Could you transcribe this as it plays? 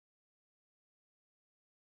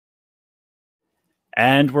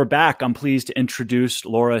And we're back. I'm pleased to introduce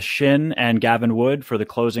Laura Shin and Gavin Wood for the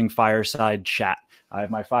closing Fireside chat. I have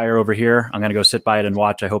my fire over here. I'm going to go sit by it and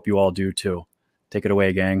watch. I hope you all do too. Take it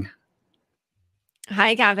away, gang.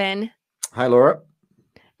 Hi, Gavin. Hi, Laura.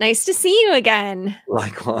 Nice to see you again.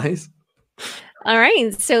 Likewise. All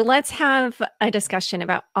right. So let's have a discussion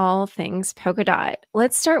about all things Polkadot.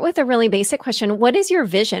 Let's start with a really basic question. What is your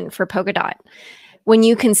vision for Polkadot? When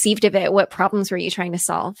you conceived of it, what problems were you trying to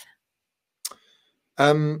solve?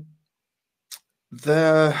 There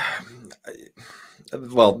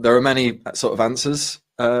are many sort of answers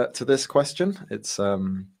to this question. It's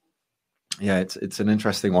an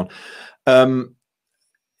interesting one.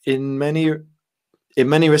 In many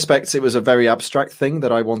respects, it was a very abstract thing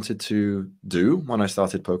that I wanted to do when I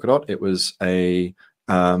started Polkadot. It was a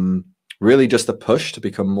really just a push to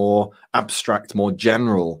become more abstract, more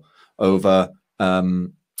general over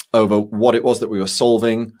what it was that we were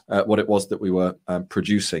solving, what it was that we were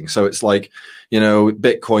producing. So it's like,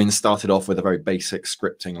 Bitcoin started off with a very basic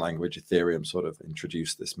scripting language. Ethereum sort of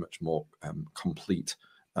introduced this much more complete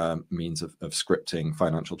means of scripting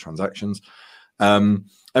financial transactions. And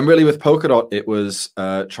really with Polkadot, it was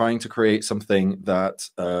trying to create something that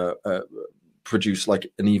produced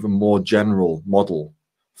like an even more general model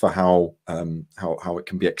for how it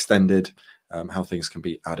can be extended, how things can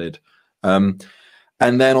be added.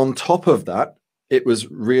 And then on top of that, it was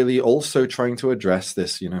really also trying to address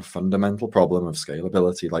this, fundamental problem of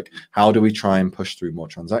scalability. Like, how do we try and push through more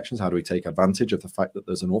transactions? How do we take advantage of the fact that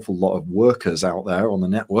there's an awful lot of workers out there on the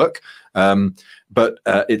network, but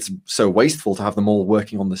it's so wasteful to have them all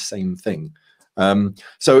working on the same thing.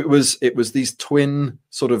 So it was these twin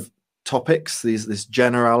sort of topics, this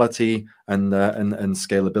generality and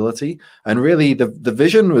scalability, and really the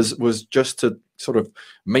vision was just to sort of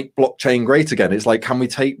make blockchain great again. It's like, can we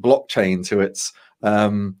take blockchain to its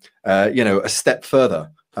a step further?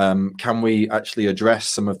 Can we actually address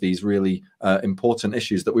some of these really important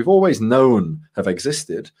issues that we've always known have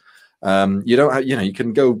existed? You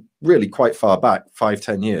can go really quite far back,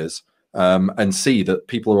 5-10 years, and see that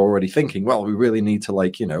people are already thinking, well, we really need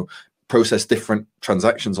to process different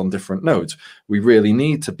transactions on different nodes. We really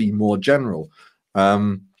need to be more general.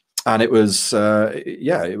 And it was,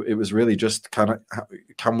 it was really just kind of,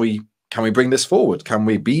 can we bring this forward? Can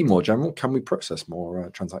we be more general? Can we process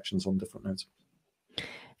more transactions on different nodes?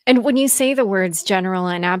 And when you say the words general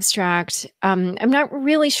and abstract, I'm not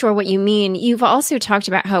really sure what you mean. You've also talked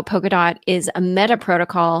about how Polkadot is a meta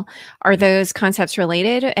protocol. Are those concepts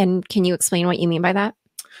related? And can you explain what you mean by that?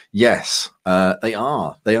 Yes, they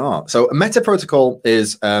are. They are. So a meta protocol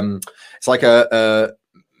is it's like a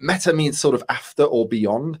meta means sort of after or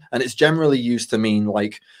beyond, and it's generally used to mean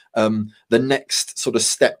like the next sort of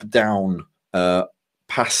step down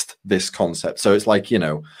past this concept. So it's like,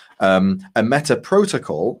 a meta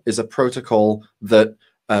protocol is a protocol that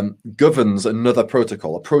governs another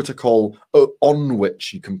protocol, a protocol on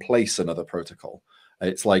which you can place another protocol.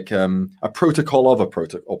 It's like a protocol of a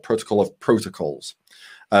protocol, or protocol of protocols.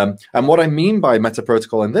 And what I mean by meta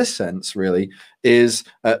protocol in this sense really is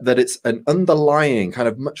that it's an underlying kind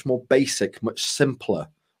of much more basic, much simpler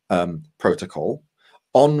protocol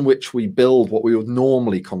on which we build what we would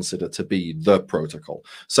normally consider to be the protocol.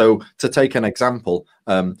 So to take an example,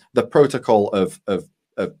 the protocol of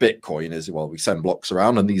Bitcoin is, well, we send blocks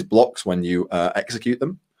around, and these blocks, when you execute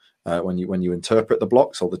them, when you interpret the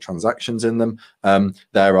blocks or the transactions in them,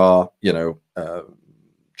 there are,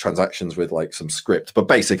 transactions with like some script, but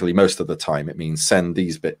basically most of the time it means send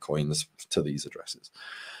these Bitcoins to these addresses.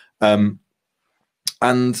 And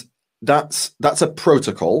that's a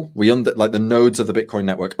protocol. Like the nodes of the Bitcoin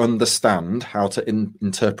network understand how to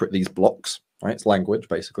interpret these blocks, right? It's language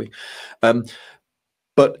basically.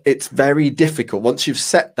 But it's very difficult. Once you've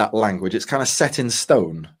set that language, it's kind of set in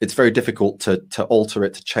stone. It's very difficult to alter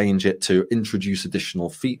it, to change it, to introduce additional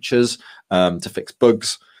features, to fix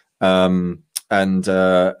bugs. And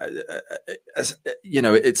it's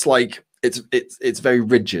like it's very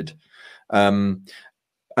rigid. A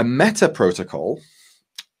meta protocol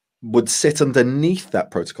would sit underneath that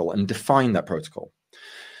protocol and define that protocol.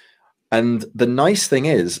 And the nice thing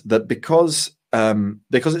is that because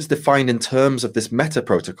it's defined in terms of this meta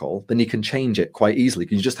protocol, then you can change it quite easily.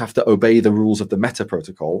 You just have to obey the rules of the meta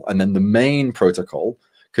protocol, and then the main protocol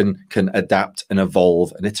can adapt and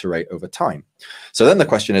evolve and iterate over time. So then the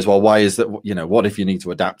question is, well, why is that? What if you need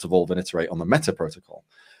to adapt, evolve, and iterate on the meta protocol?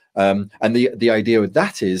 And the idea with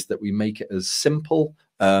that is that we make it as simple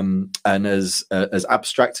and as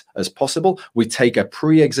abstract as possible. We take a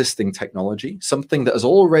pre-existing technology, something that has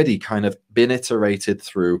already kind of been iterated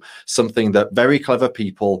through, something that very clever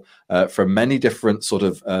people from many different sort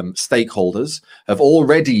of stakeholders have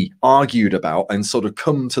already argued about and sort of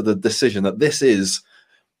come to the decision that this is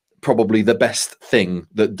probably the best thing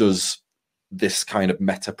that does this kind of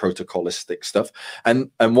meta protocolistic stuff.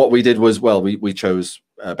 And what we did was, well, we chose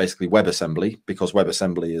basically WebAssembly, because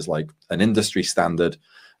WebAssembly is like an industry standard.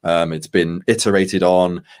 It's been iterated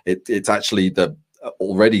on. It's actually the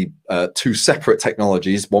already two separate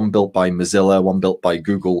technologies, one built by Mozilla, one built by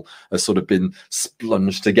Google, has sort of been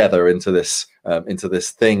splunged together into this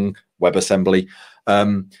thing, WebAssembly.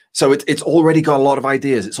 So it's already got a lot of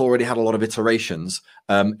ideas. It's already had a lot of iterations.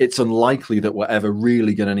 It's unlikely that we're ever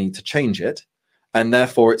really going to need to change it, and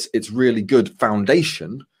therefore it's really good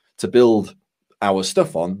foundation to build our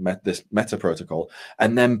stuff on, this meta protocol.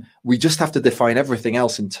 And then we just have to define everything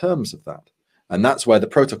else in terms of that. And that's where the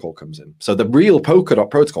protocol comes in. So the real Polkadot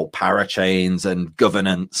protocol, parachains and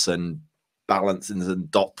governance and balances and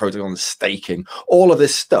dot protocol and staking, all of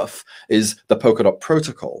this stuff is the Polkadot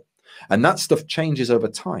protocol. And that stuff changes over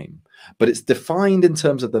time, but it's defined in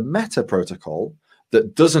terms of the meta protocol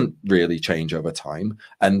that doesn't really change over time.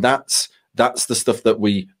 And that's the stuff that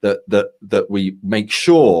we make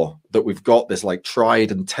sure that we've got this like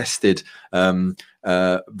tried and tested,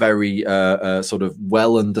 very sort of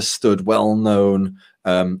well understood, well known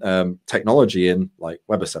technology in like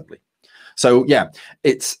WebAssembly. So yeah,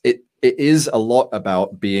 it is a lot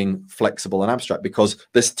about being flexible and abstract, because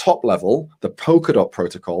this top level, the Polkadot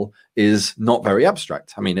protocol, is not very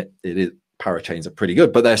abstract. I mean, it is, parachains are pretty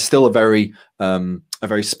good, but they're still a very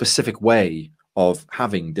specific way of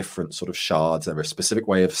having different sort of shards. They're a specific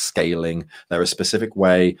way of scaling. They're a specific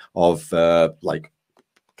way of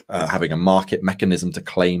having a market mechanism to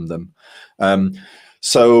claim them.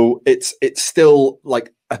 So it's still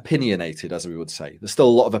like opinionated, as we would say. There's still a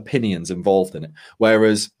lot of opinions involved in it.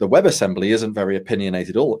 Whereas the WebAssembly isn't very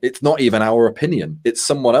opinionated at all. It's not even our opinion. It's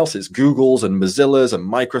someone else's, Google's and Mozilla's and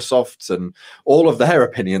Microsoft's and all of their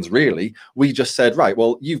opinions, really. We just said, right,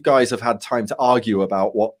 well, you guys have had time to argue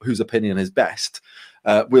about whose opinion is best.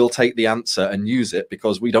 We'll take the answer and use it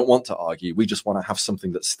because we don't want to argue. We just want to have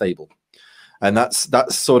something that's stable. And that's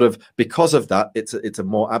sort of, because of that, it's a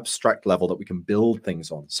more abstract level that we can build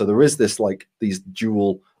things on. So there is this like these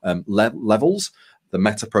dual levels. The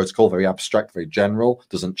meta protocol, very abstract, very general,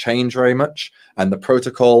 doesn't change very much, and the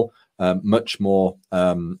protocol much more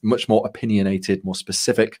opinionated, more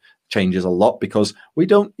specific, changes a lot, because we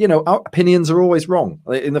don't, our opinions are always wrong.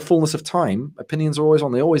 In the fullness of time, opinions are always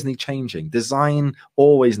wrong. They always need changing. Design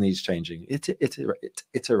always needs changing. It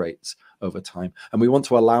iterates over time, and we want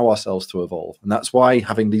to allow ourselves to evolve. And that's why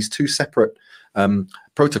having these two separate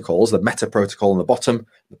protocols, the meta protocol on the bottom,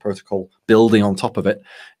 the protocol building on top of it,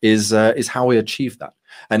 is how we achieve that.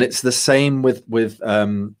 And it's the same with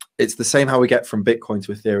it's the same how we get from Bitcoin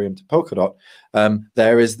to Ethereum to Polkadot.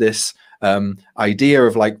 There is this idea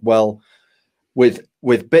of like, well, with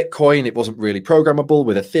Bitcoin, it wasn't really programmable.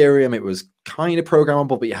 With Ethereum, it was kind of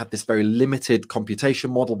programmable, but you had this very limited computation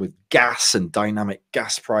model with gas and dynamic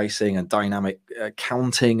gas pricing and dynamic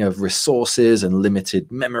counting of resources and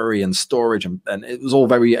limited memory and storage, and it was all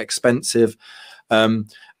very expensive.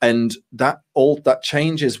 And that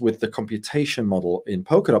changes with the computation model in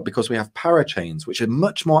Polkadot, because we have parachains, which are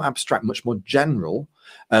much more abstract, much more general,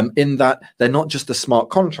 in that they're not just a smart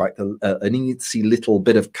contract, an easy little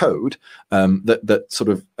bit of code that sort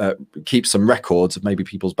of keeps some records of maybe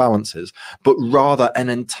people's balances, but rather an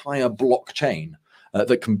entire blockchain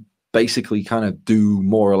that can basically kind of do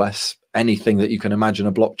more or less anything that you can imagine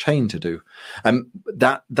a blockchain to do. And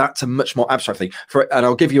that's a much more abstract thing. And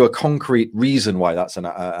I'll give you a concrete reason why that's an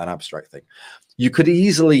abstract thing. You could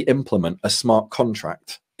easily implement a smart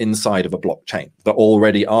contract inside of a blockchain. There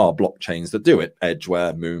already are blockchains that do it,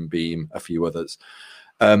 Edgeware, Moonbeam, a few others.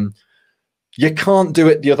 You can't do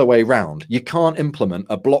it the other way around. You can't implement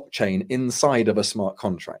a blockchain inside of a smart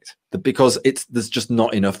contract, because there's just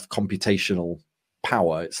not enough computational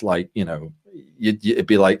power. It's like, it'd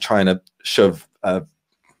be like trying to shove a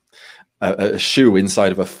shoe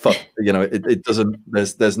inside of a foot. It doesn't.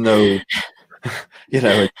 There's no.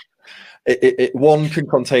 One can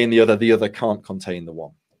contain the other can't contain the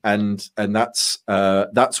one, and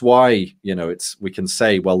that's why we can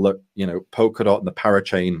say, well, look, Polkadot and the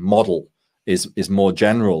parachain model is more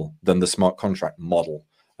general than the smart contract model.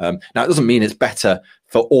 Now, it doesn't mean it's better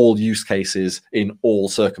for all use cases in all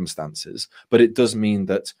circumstances, but it does mean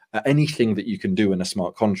that anything that you can do in a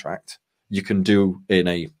smart contract, you can do in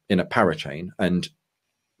a parachain,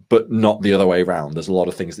 but not the other way around. There's a lot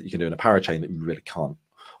of things that you can do in a parachain that you really can't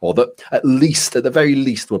or that at the very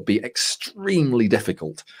least would be extremely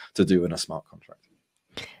difficult to do in a smart contract.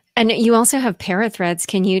 And you also have parathreads.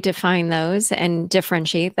 Can you define those and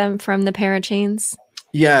differentiate them from the parachains?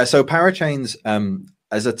 Yeah, so parachains,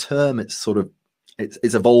 as a term, it's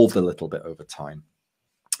evolved a little bit over time.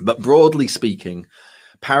 But broadly speaking,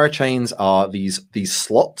 parachains are these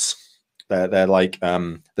slots. They're like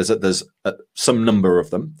there's some number of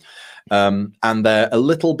them, and they're a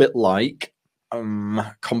little bit like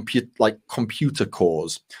computer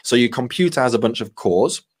cores. So your computer has a bunch of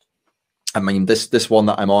cores. I mean, this one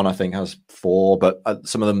that I'm on, I think, has 4, but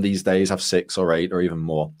some of them these days have 6 or 8 or even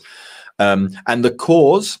more. And the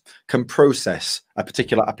cores can process a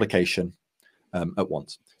particular application at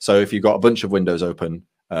once. So if you've got a bunch of windows open,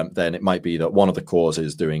 then it might be that one of the cores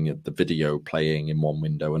is doing the video playing in one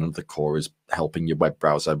window, and another core is helping your web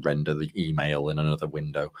browser render the email in another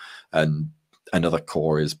window, and another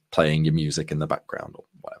core is playing your music in the background or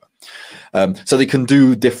whatever. So they can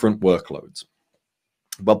do different workloads.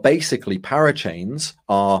 Well, basically, parachains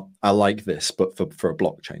are like this, but for a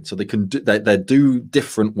blockchain. So they can they do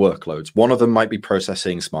different workloads. One of them might be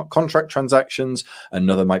processing smart contract transactions.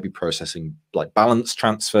 Another might be processing like balance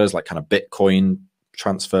transfers, like kind of Bitcoin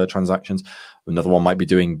transfer transactions. Another one might be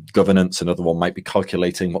doing governance. Another one might be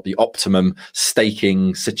calculating what the optimum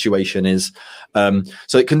staking situation is.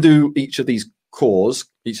 So it can do each of these cores,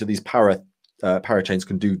 each of these parachains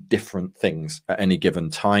can do different things at any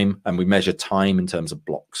given time, and we measure time in terms of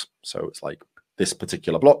blocks. So it's like this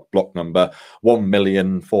particular block number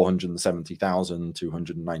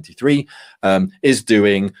 1,470,293 is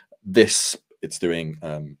doing this. It's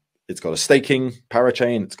got a staking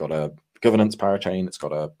parachain, it's got a governance parachain, it's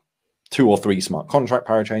got a 2 or 3 smart contract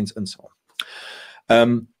parachains, and so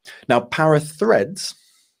on. Now, parathreads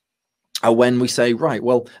are when we say, right,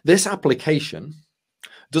 well, this application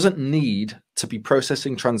doesn't need to be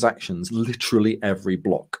processing transactions literally every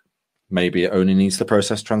block. Maybe it only needs to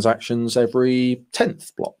process transactions every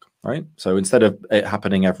 10th block, right? So instead of it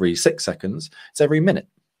happening every 6 seconds, it's every minute.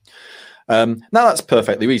 Now that's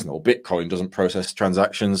perfectly reasonable. Bitcoin doesn't process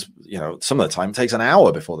transactions, some of the time it takes an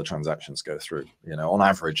hour before the transactions go through, on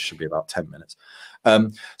average should be about 10 minutes.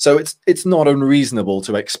 So it's not unreasonable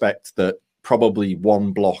to expect that probably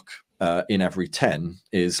one block in every 10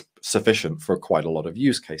 is sufficient for quite a lot of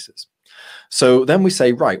use cases. So then we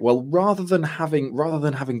say, right, well, rather than having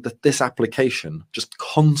this application just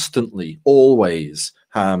constantly always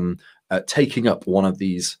taking up one of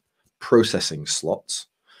these processing slots,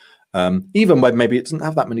 even when maybe it doesn't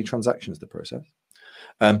have that many transactions to process,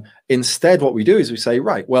 instead what we do is we say,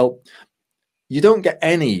 right, well, you don't get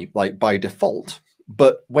any by default.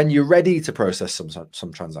 But when you're ready to process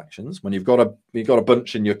some transactions, when you've got a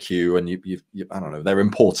bunch in your queue and you I don't know, they're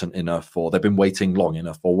important enough, or they've been waiting long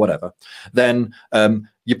enough, or whatever, then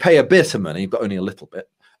you pay a bit of money, but only a little bit,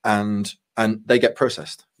 and they get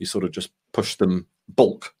processed. You sort of just push them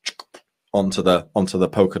bulk onto the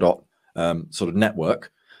Polkadot sort of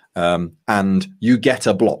network, and you get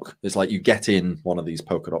a block. It's like you get in one of these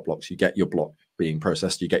Polkadot blocks, you get your block being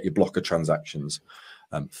processed, you get your block of transactions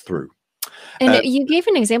through. And you gave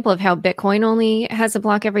an example of how Bitcoin only has a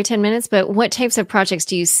block every 10 minutes, but what types of projects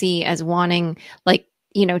do you see as wanting,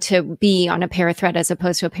 to be on a parathread as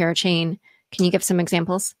opposed to a parachain? Can you give some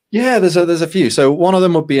examples? Yeah, there's a few. So one of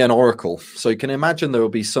them would be an Oracle. So you can imagine there will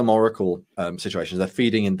be some Oracle situations. They're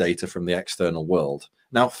feeding in data from the external world.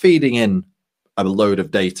 Now, feeding in a load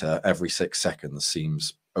of data every 6 seconds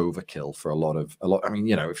seems overkill for a lot. I mean,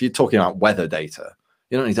 if you're talking about weather data,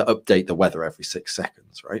 you don't need to update the weather every 6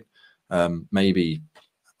 seconds, right? Maybe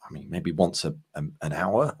once an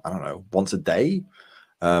hour, I don't know, once a day.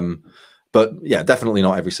 But yeah, definitely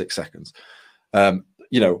not every 6 seconds.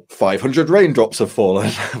 500 raindrops have fallen,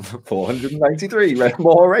 493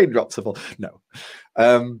 more raindrops have fallen. No.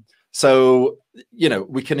 So,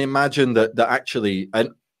 we can imagine that actually, and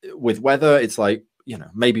with weather, it's like,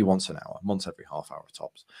 maybe once an hour, once every half hour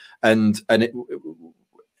tops.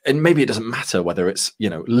 And maybe it doesn't matter whether it's,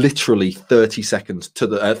 literally 30 seconds to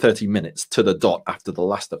the 30 minutes to the dot after the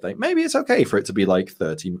last update. Maybe it's okay for it to be like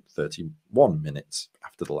 31 minutes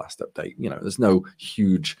after the last update. There's no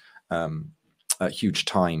huge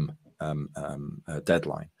time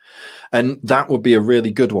deadline. And that would be a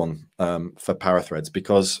really good one for parathreads,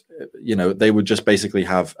 because, they would just basically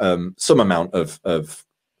have some amount of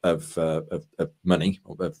money,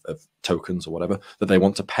 of tokens or whatever, that they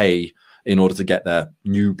want to pay in order to get their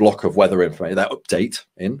new block of weather information, their update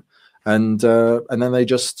in, and then they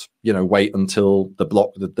just wait until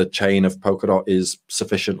the chain of Polkadot is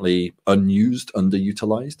sufficiently unused,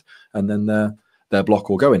 underutilized, and then their block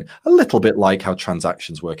will go in. A little bit like how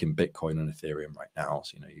transactions work in Bitcoin and Ethereum right now.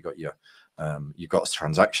 So, you know, you got your you've got a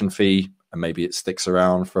transaction fee, and maybe it sticks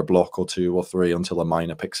around for a block or 2 or 3 until a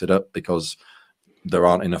miner picks it up because there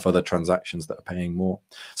aren't enough other transactions that are paying more.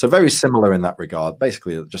 So very similar in that regard,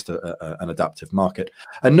 basically just an adaptive market.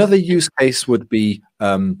 Another use case would be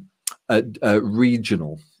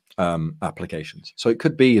regional applications. So it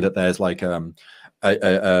could be that there's like a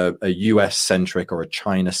US centric or a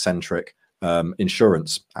China centric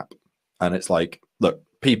insurance app, and it's like, look,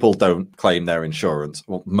 people don't claim their insurance,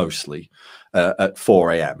 well, mostly at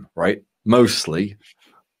 4 a.m. right? Mostly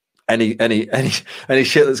any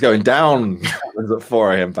shit that's going down happens at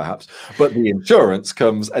 4 a.m. perhaps, but the insurance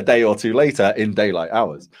comes a day or two later in daylight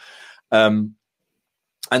hours. And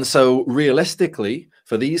so realistically,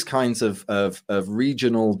 for these kinds of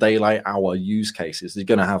regional daylight hour use cases, you're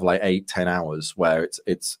going to have like 8-10 hours where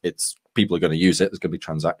it's people are going to use it. There's going to be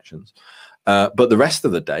transactions, but the rest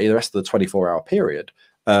of the day, the rest of the 24-hour period,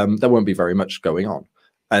 there won't be very much going on.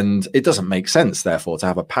 And it doesn't make sense, therefore, to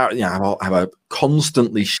have have a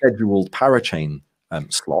constantly scheduled parachain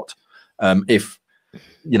slot if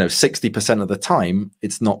 60% of the time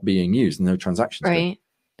it's not being used, no transactions. Right.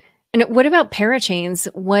 And what about parachains?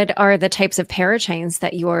 What are the types of parachains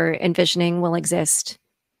that you're envisioning will exist?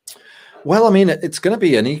 Well, I mean, it's going to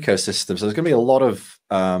be an ecosystem, so there's going to be a lot of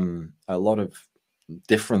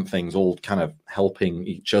different things, all kind of helping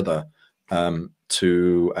each other to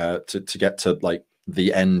get to like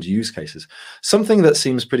the end use cases. Something that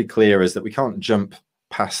seems pretty clear is that we can't jump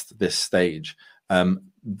past this stage.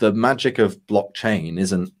 The magic of blockchain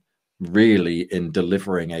isn't really in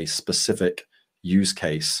delivering a specific use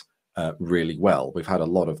case really well. We've had a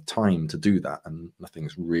lot of time to do that, and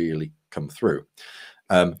nothing's really come through.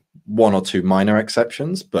 1 or 2 minor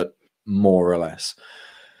exceptions, but more or less.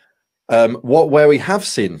 Where we have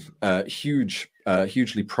seen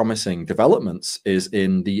hugely promising developments is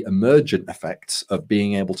in the emergent effects of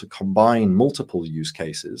being able to combine multiple use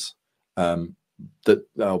cases,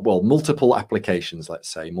 multiple applications, let's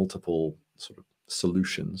say, multiple sort of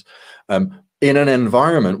solutions, in an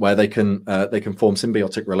environment where they can form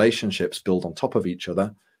symbiotic relationships, build on top of each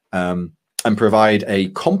other, and provide a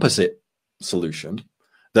composite solution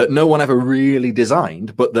that no one ever really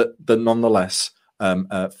designed, but that nonetheless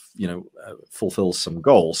fulfills some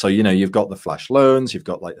goal. So, you've got the flash loans, you've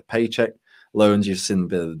got like the paycheck loans, you've seen a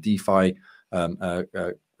bit of the DeFi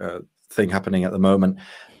thing happening at the moment.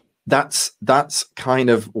 That's kind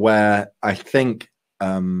of where I think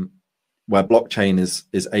where blockchain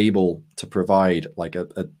is able to provide like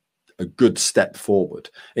a good step forward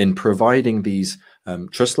in providing these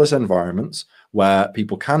trustless environments where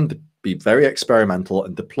people can be very experimental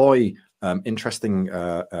and deploy interesting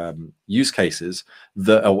use cases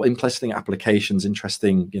that are interesting applications,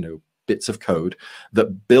 interesting bits of code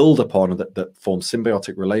that build upon that form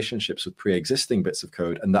symbiotic relationships with pre-existing bits of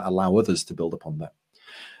code and that allow others to build upon that.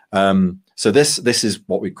 So this is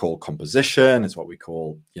what we call composition. It's what we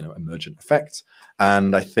call emergent effects,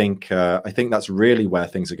 and I think that's really where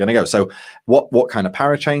things are going to go. So what kind of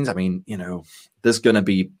parachains? I mean, there's going to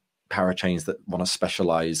be parachains that want to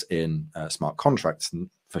specialize in smart contracts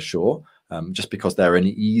for sure, just because they're an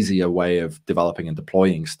easier way of developing and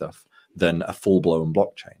deploying stuff than a full-blown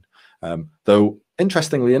blockchain. Though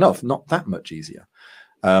interestingly enough, not that much easier.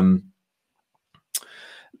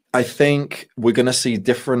 I think we're going to see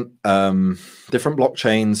different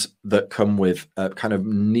blockchains that come with kind of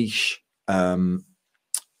niche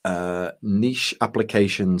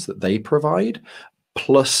applications that they provide,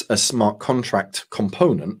 plus a smart contract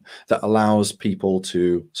component that allows people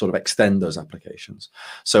to sort of extend those applications.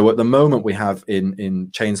 So at the moment, we have in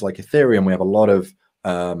chains like Ethereum, we have a lot of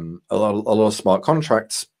smart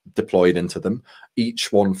contracts deployed into them,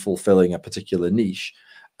 each one fulfilling a particular niche,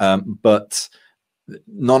 but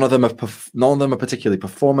none of them are particularly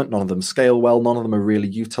performant. None of them scale well. None of them are really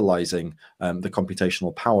utilizing the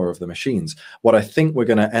computational power of the machines. What I think we're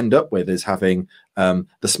going to end up with is having the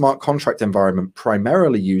smart contract environment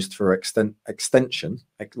primarily used for extension,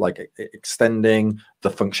 like extending the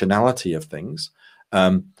functionality of things,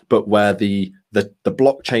 but where the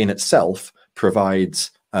blockchain itself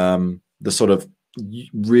provides the sort of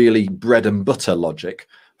really bread and butter logic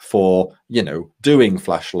for doing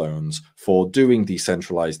flash loans, for doing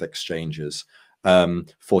decentralized exchanges,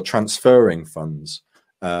 for transferring funds,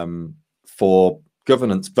 for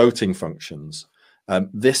governance voting functions.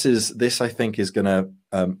 This I think is going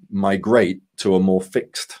to migrate to a more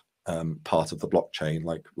fixed part of the blockchain,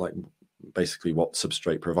 like basically what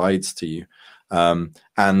Substrate provides to you.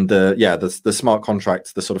 And the smart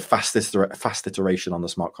contracts, the sort of fast iteration on the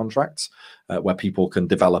smart contracts, where people can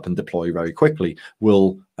develop and deploy very quickly,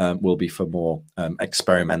 will be for more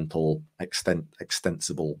experimental,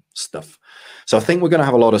 extensible stuff. So I think we're going to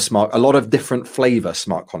have a lot of different flavor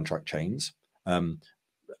smart contract chains,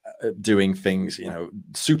 doing things,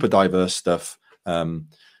 super diverse stuff. We're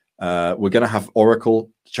going to have Oracle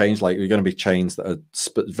chains, like we're going to be chains that are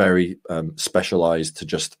very specialized to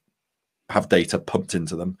just have data pumped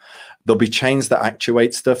into them. There'll be chains that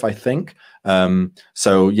actuate stuff, I think.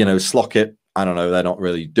 So, Slockit, I don't know, they're not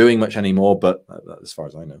really doing much anymore, but as far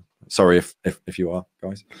as I know. Sorry if you are,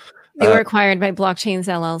 guys. They were acquired by Blockchains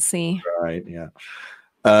LLC. Right, yeah.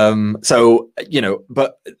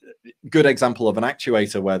 But good example of an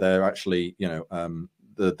actuator where they're actually,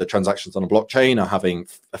 the transactions on a blockchain are having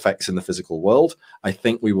effects in the physical world. I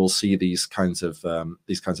think we will see these kinds of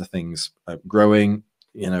things growing,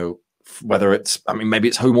 whether it's, maybe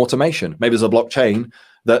it's home automation. Maybe there's a blockchain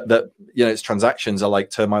that its transactions are like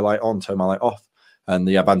turn my light on, turn my light off. And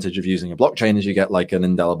the advantage of using a blockchain is you get like an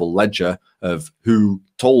indelible ledger of who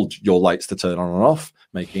told your lights to turn on and off,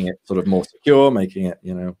 making it sort of more secure, making it,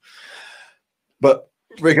 But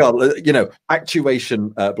regardless,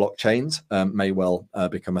 actuation blockchains may well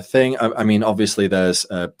become a thing. Obviously there's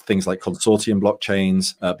things like consortium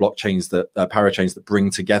blockchains, blockchains that parachains that bring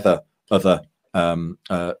together other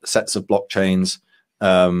sets of blockchains.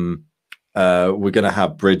 We're going to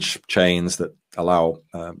have bridge chains that allow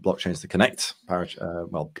blockchains to connect,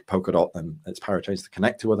 Polkadot and its parachains to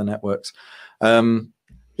connect to other networks. There's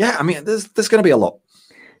going to be a lot.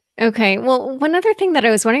 Okay. Well, one other thing that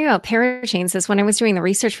I was wondering about parachains is when I was doing the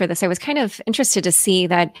research for this, I was kind of interested to see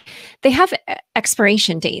that they have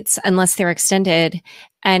expiration dates unless they're extended.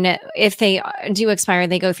 And if they do expire,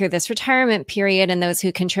 they go through this retirement period, and those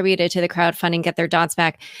who contributed to the crowdfunding get their dots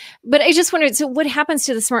back. But I just wondered, so what happens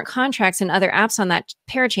to the smart contracts and other apps on that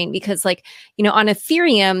parachain? Because on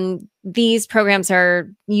Ethereum, these programs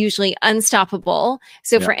are usually unstoppable.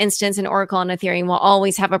 So for instance, an Oracle on Ethereum will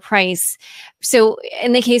always have a price. So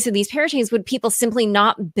in the case of these parachains, would people simply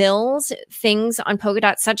not build things on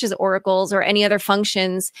Polkadot, such as oracles or any other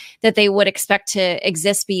functions that they would expect to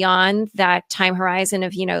exist beyond that time horizon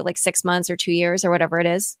of, like 6 months or 2 years or whatever it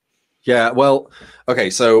is? Yeah, well, okay.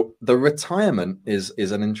 So the retirement is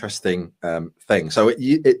an interesting thing. So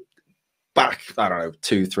it back, I don't know,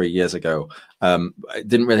 2-3 years ago, I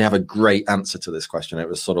didn't really have a great answer to this question. It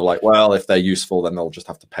was sort of like, well, if they're useful, then they'll just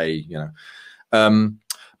have to pay,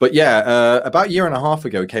 But yeah, about a year and a half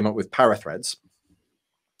ago, came up with Parathreads.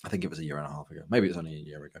 I think it was a year and a half ago. Maybe it was only a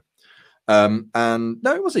year ago. And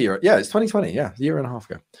no, it was a year. Yeah, it's 2020. Yeah, a year and a half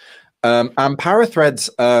ago. And Parathreads,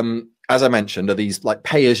 as I mentioned, are these like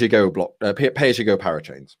pay-as-you-go pay-as-you-go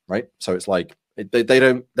parachains, right? So it's like they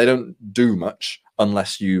don't do much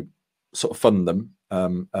unless you sort of fund them,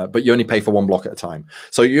 but you only pay for one block at a time.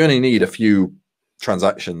 So you only need a few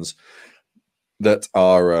transactions that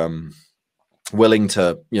are willing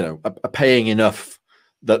to, are paying enough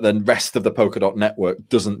that the rest of the Polkadot network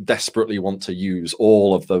doesn't desperately want to use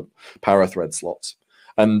all of the Parathread slots.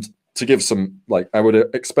 And to give some, I would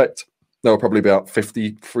expect there will probably be about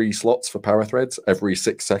 50 free slots for Parathreads every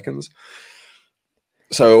 6 seconds.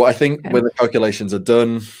 So I think when the calculations are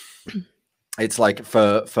done, it's like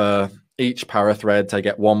for each Parathread to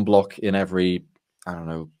get one block in every, I don't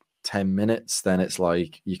know, 10 minutes, then it's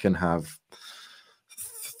like you can have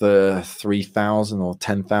the 3,000 or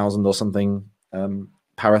 10,000 or something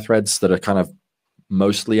Parathreads that are kind of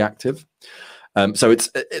mostly active. So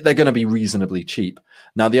they're going to be reasonably cheap.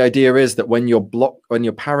 Now, the idea is that when your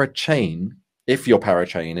parachain, if your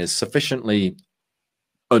parachain is sufficiently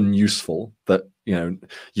unuseful that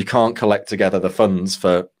you can't collect together the funds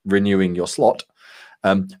for renewing your slot,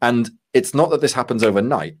 and it's not that this happens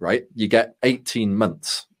overnight, right? You get 18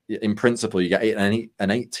 months. In principle, you get an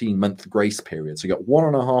 18-month grace period. So you got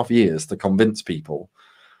 1.5 years to convince people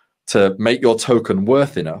to make your token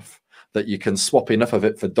worth enough that you can swap enough of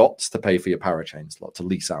it for dots to pay for your parachain slot, to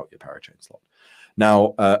lease out your parachain slot.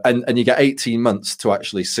 Now, and you get 18 months to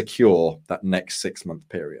actually secure that next 6-month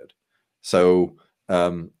period. So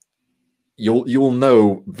you'll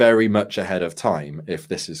know very much ahead of time if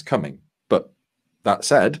this is coming. But that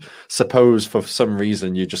said, suppose for some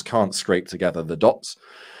reason you just can't scrape together the dots,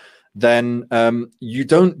 then you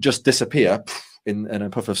don't just disappear in a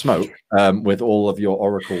puff of smoke with all of your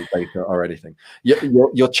Oracle data or anything.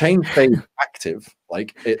 Your chain stays active,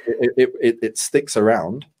 like it sticks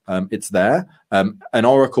around. It's there. An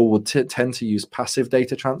Oracle would tend to use passive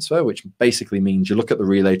data transfer, which basically means you look at the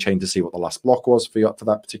relay chain to see what the last block was for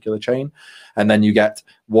that particular chain, and then you get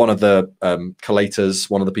one of the collators,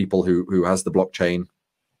 one of the people who has the blockchain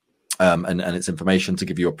and its information to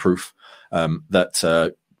give you a proof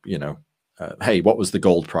that hey, what was the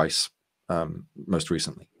gold price most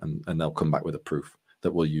recently, and they'll come back with a proof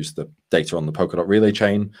that will use the data on the Polkadot relay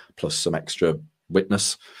chain plus some extra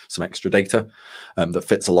witness, some extra data that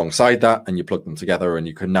fits alongside that, and you plug them together, and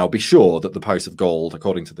you can now be sure that the price of gold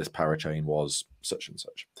according to this parachain was such and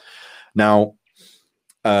such. Now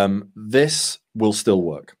this will still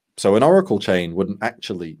work. So an Oracle chain wouldn't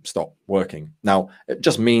actually stop working. Now, it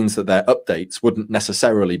just means that their updates wouldn't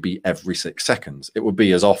necessarily be every 6 seconds. It would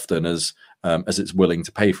be as often as it's willing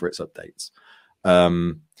to pay for its updates.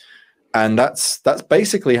 And that's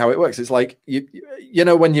basically how it works. It's like, you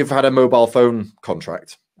know, when you've had a mobile phone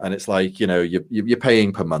contract and it's like, you know, you're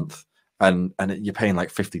paying per month and you're paying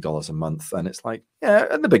like $50 a month. And it's like, yeah,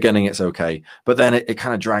 at the beginning, it's okay. But then it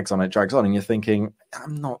kind of drags on. And you're thinking,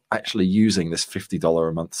 I'm not actually using this $50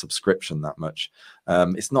 a month subscription that much.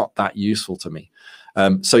 It's not that useful to me.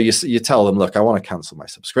 So you tell them, look, I want to cancel my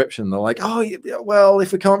subscription. They're like, oh, well,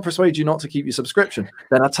 if we can't persuade you not to keep your subscription,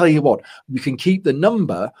 then I'll tell you what, you can keep the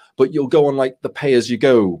number, but you'll go on like the pay as you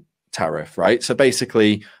go tariff, right? So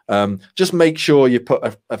basically, just make sure you put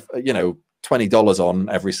 $20 on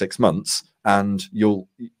every 6 months, and you'll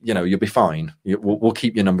be fine. We'll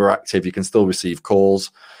keep your number active. You can still receive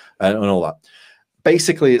calls and all that.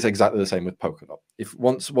 Basically, it's exactly the same with Polkadot. If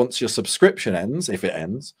once your subscription ends, if it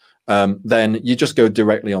ends, then you just go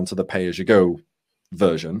directly onto the pay-as-you-go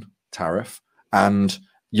version tariff, and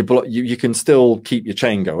you can still keep your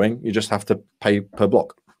chain going. You just have to pay per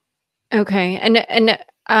block. Okay, and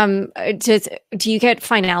do you get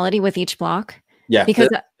finality with each block? Yeah, because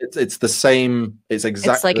it's the same. It's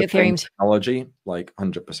exactly like the Ethereum same technology, like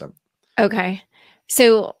 100%. Okay.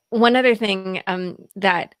 So one other thing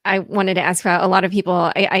that I wanted to ask about, a lot of people,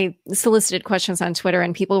 I solicited questions on Twitter,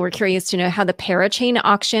 and people were curious to know how the parachain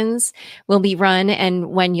auctions will be run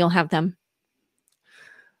and when you'll have them.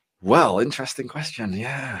 Well, interesting question.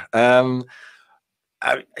 Yeah.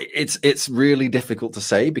 It's really difficult to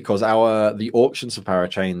say because the auctions for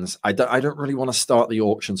parachains, I don't really want to start the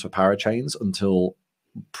auctions for parachains until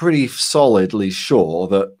pretty solidly sure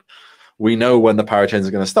that we know when the parachains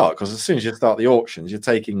are going to start. Because as soon as you start the auctions, you're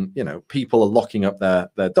taking, people are locking up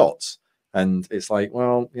their dots, and it's like,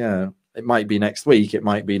 well, yeah, it might be next week, it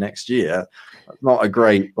might be next year. That's not a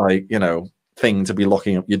great thing to be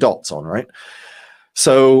locking up your dots on, right?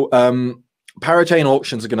 So parachain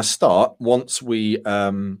auctions are going to start once we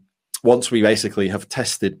basically have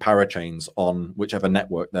tested parachains on whichever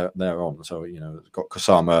network they're on. So we've got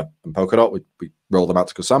Kusama and Polkadot. We roll them out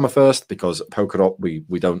to Kusama first because Polkadot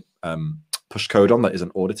we don't push code on that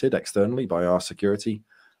isn't audited externally by our security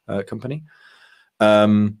company.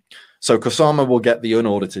 So Kusama will get the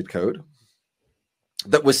unaudited code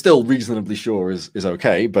that we're still reasonably sure is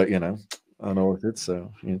okay, but unaudited,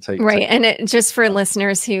 so right. And just for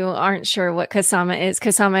listeners who aren't sure what Kusama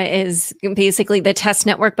is basically the test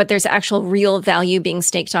network, but there's actual real value being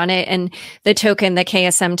staked on it, and the token, the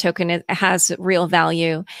KSM token, has real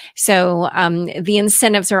value. So the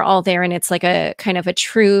incentives are all there, and it's like a kind of a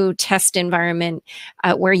true test environment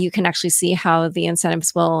where you can actually see how the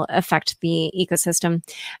incentives will affect the ecosystem.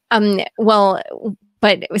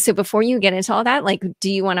 But so before you get into all that, do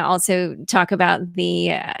you want to also talk about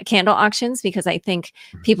the candle auctions? Because I think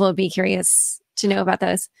people would be curious to know about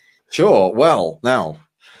those. Sure. Well, now,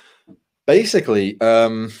 basically,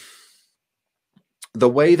 the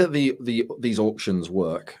way that these auctions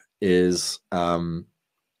work is that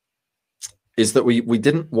we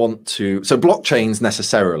didn't want to. So blockchains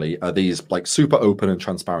necessarily are these like super open and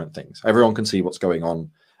transparent things. Everyone can see what's going on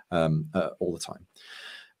all the time.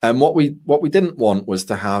 And what we didn't want was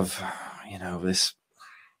to have,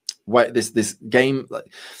 this game,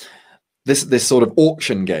 this sort of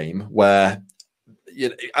auction game where,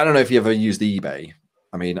 I don't know if you ever used eBay.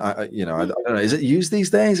 I mean, I don't know. Is it used these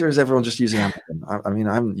days, or is everyone just using Amazon? I mean,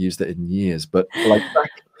 I haven't used it in years, but like back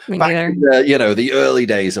in the early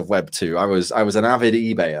days of Web 2, I was an avid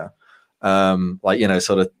eBayer,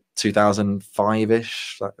 sort of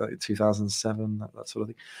 2005-ish, like 2007, that sort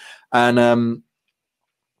of thing,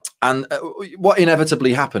 And what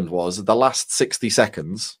inevitably happened was the last 60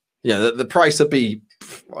 seconds, the price would be,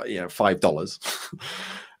 $5,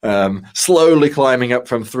 slowly climbing up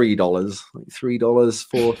from $3, like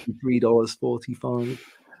 $3.40, $3.45.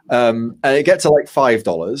 And it gets to like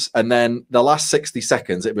 $5, and then the last 60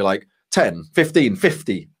 seconds it'd be like 10, 15,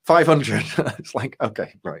 50, 500. It's like,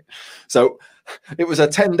 okay, right. So it was a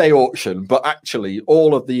 10-day auction, but actually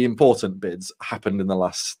all of the important bids happened in the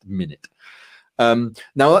last minute.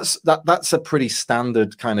 Now that's a pretty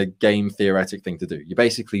standard kind of game theoretic thing to do. You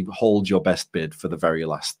basically hold your best bid for the very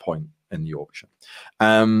last point in the auction.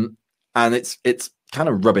 And it's kind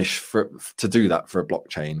of rubbish to do that for a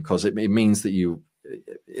blockchain, because it means that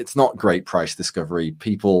it's not great price discovery.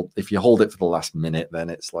 People, if you hold it for the last minute, then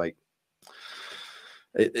it's like,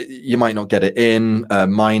 you might not get it in.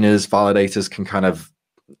 Miners, validators can kind of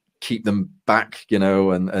keep them back, you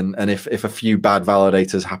know, and if a few bad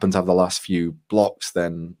validators happen to have the last few blocks,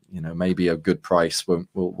 then, you know, maybe a good price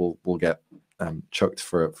will get chucked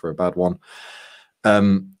for a bad one.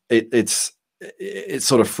 It's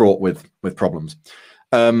sort of fraught with problems.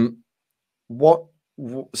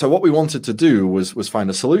 So what we wanted to do was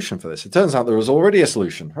find a solution for this. It turns out there was already a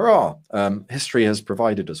solution. Hurrah! History has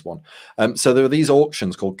provided us one. So there are these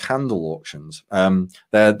auctions called candle auctions.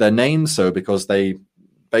 They're named so because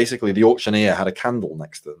basically the auctioneer had a candle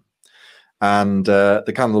next to them, and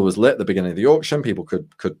the candle was lit at the beginning of the auction. People could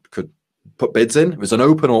put bids in. It was an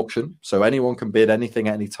open auction, so anyone can bid anything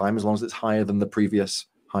at any time as long as it's higher than the previous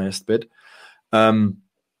highest bid.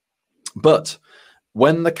 But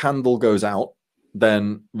when the candle goes out,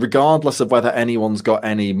 then regardless of whether anyone's got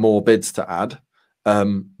any more bids to add,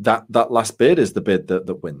 that last bid is the bid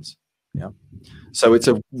that wins. Yeah. So it's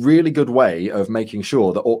a really good way of making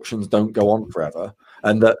sure that auctions don't go on forever,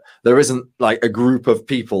 and that there isn't like a group of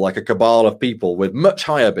people, like a cabal of people with much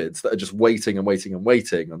higher bids that are just waiting and waiting and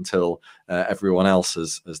waiting until everyone else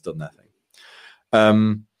has done their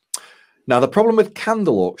thing. Now, the problem with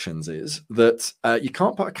candle auctions is that you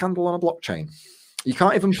can't put a candle on a blockchain. You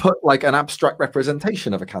can't even put like an abstract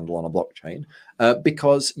representation of a candle on a blockchain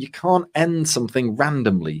because you can't end something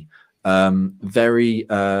randomly very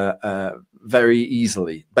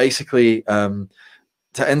easily. Basically, to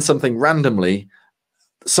end something randomly,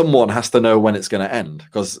 someone has to know when it's going to end,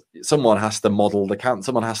 because someone has to model the candle.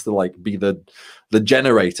 Someone has to like be the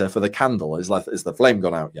generator for the candle. Is the flame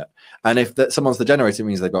gone out yet? And if someone's the generator, it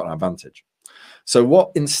means they've got an advantage. So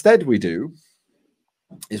what instead we do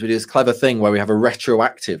is we do this clever thing where we have a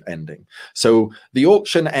retroactive ending. So the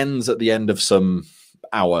auction ends at the end of some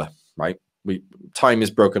hour, right? Time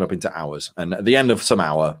is broken up into hours, and at the end of some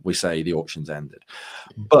hour, we say the auction's ended.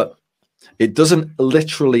 But it doesn't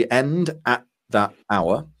literally end at that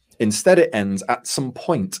hour. Instead, it ends at some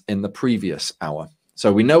point in the previous hour.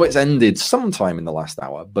 So we know it's ended sometime in the last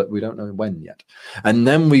hour, but we don't know when yet. And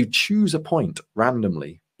then we choose a point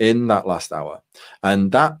randomly in that last hour,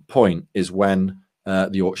 and that point is when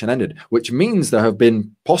the auction ended, which means there have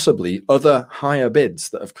been possibly other higher bids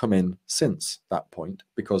that have come in since that point,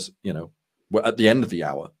 because, you know, we're at the end of the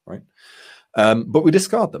hour, right? But we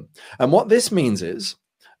discard them. And what this means is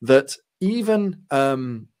that even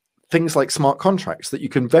things like smart contracts that you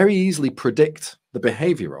can very easily predict the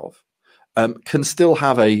behavior of can still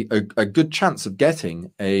have a good chance of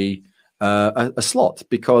getting a slot,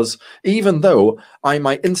 because even though I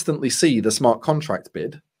might instantly see the smart contract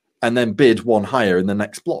bid and then bid one higher in the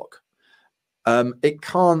next block,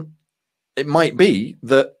 it might be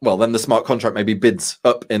that, well, then the smart contract maybe bids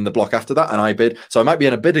up in the block after that and I bid. So I might be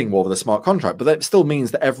in a bidding war with the smart contract, but that still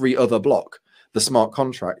means that every other block, the smart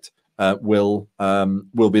contract will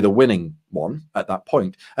be the winning one at that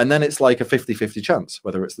point. And then it's like a 50-50 chance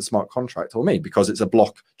whether it's the smart contract or me, because it's a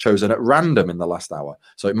block chosen at random in the last hour.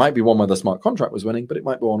 So it might be one where the smart contract was winning, but it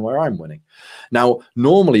might be one where I'm winning. Now,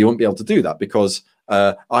 normally you wouldn't be able to do that, because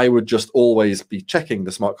I would just always be checking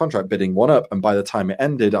the smart contract, bidding one up, and by the time it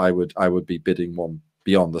ended, I would be bidding one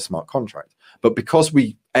beyond the smart contract. But because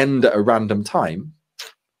we end at a random time,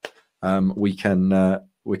 we can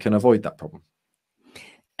avoid that problem.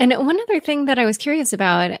 And one other thing that I was curious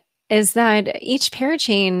about is that each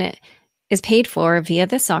parachain is paid for via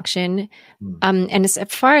this auction. And as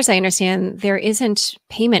far as I understand, there isn't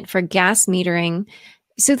payment for gas metering.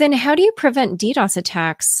 So then how do you prevent DDoS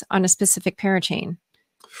attacks on a specific parachain?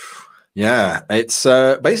 Yeah, it's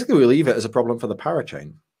basically we leave it as a problem for the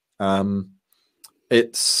parachain.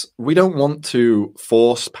 We don't want to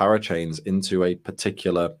force parachains into a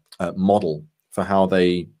particular model for how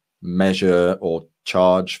they measure or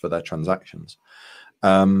charge for their transactions.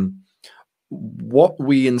 What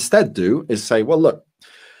we instead do is say, well, look,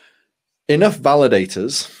 enough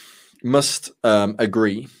validators must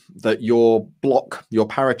agree that your block, your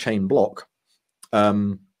parachain block,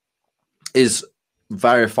 is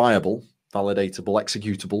verifiable, validatable,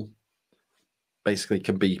 executable, basically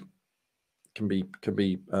can be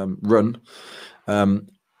run,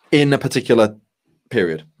 in a particular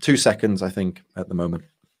period. 2 seconds, I think, at the moment.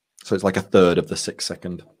 So it's like a third of the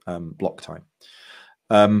 6-second block time.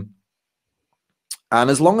 And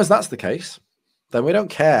as long as that's the case, then we don't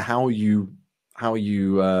care how you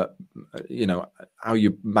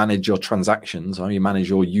manage your transactions, how you manage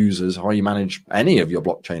your users, how you manage any of your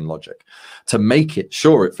blockchain logic to make it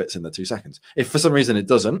sure it fits in the 2 seconds. If for some reason it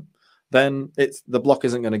doesn't, then the block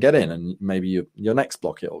isn't going to get in, and maybe your next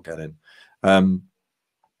block it'll get in.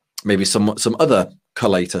 Maybe some other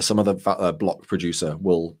collator, some other block producer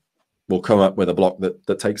will come up with a block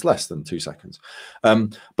that takes less than 2 seconds.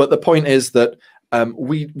 But the point is that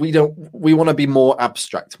we want to be more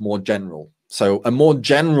abstract, more general. So a more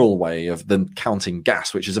general way than counting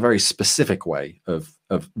gas, which is a very specific way of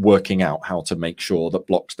working out how to make sure that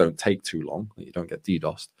blocks don't take too long, that you don't get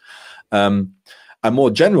DDoSed. A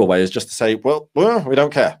more general way is just to say, well, we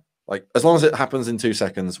don't care. Like, as long as it happens in 2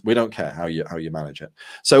 seconds, we don't care how you manage it.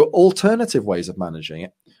 So alternative ways of managing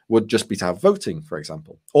it would just be to have voting, for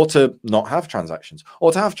example, or to not have transactions,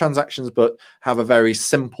 or to have transactions but have a very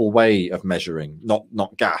simple way of measuring,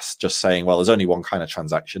 not gas, just saying, well, there's only one kind of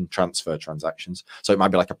transaction, transfer transactions. So it might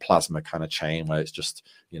be like a plasma kind of chain where it's just,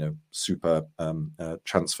 super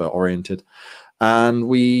transfer oriented. And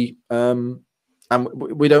we know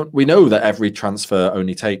that every transfer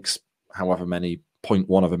only takes however many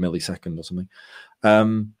 0.1 of a millisecond or something.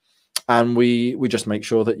 And we just make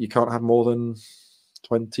sure that you can't have more than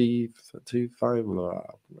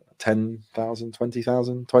 10,000,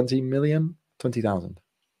 20,000, 20 million, 20,000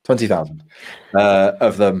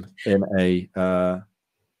 of them in a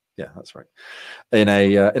that's right, in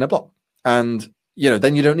a block. And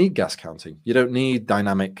then you don't need gas counting, you don't need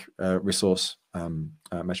dynamic resource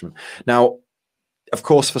measurement. Now, of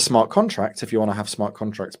course, for smart contracts, if you want to have smart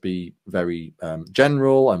contracts be very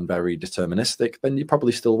general and very deterministic, then you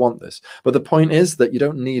probably still want this. But the point is that you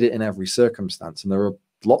don't need it in every circumstance. And there are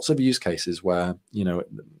lots of use cases where,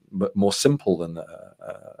 but more simple than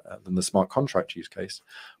the smart contract use case,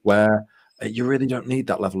 where you really don't need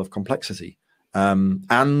that level of complexity.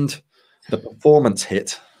 And the performance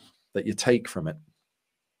hit that you take from it.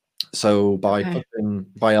 So by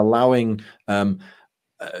allowing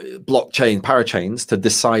blockchain parachains to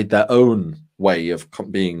decide their own way of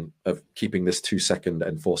keeping this 2 second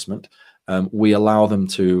enforcement, we allow them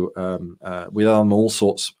all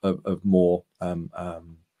sorts of more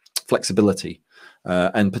flexibility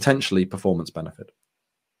and potentially performance benefit.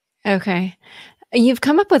 Okay. You've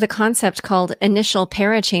come up with a concept called initial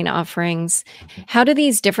parachain offerings. How do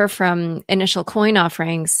these differ from initial coin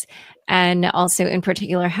offerings? And also, in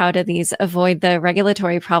particular, how do these avoid the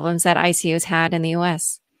regulatory problems that ICOs had in the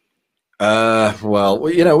US? Well,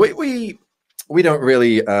 we don't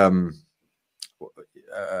really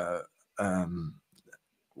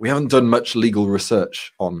we haven't done much legal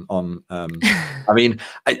research on I mean,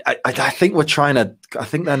 I think we're trying to, I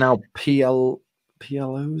think they're now PLOs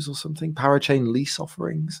or something, parachain lease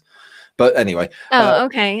offerings. But anyway.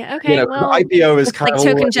 Okay. Well, IPO is kind like of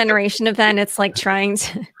token generation event. It's like trying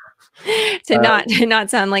to not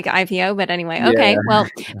sound like IPO, but anyway. Okay. Well,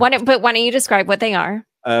 why don't you describe what they are?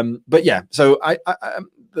 But yeah, so I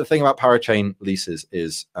the thing about parachain leases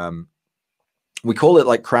is we call it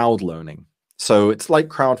like crowd loaning. So it's like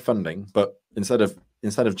crowdfunding, but instead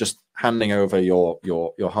of just handing over your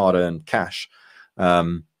hard-earned cash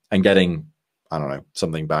and getting, I don't know,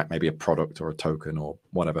 something back, maybe a product or a token or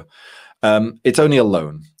whatever, it's only a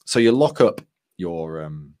loan. So you lock up your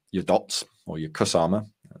dots or your Kusama,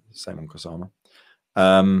 same on Kusama,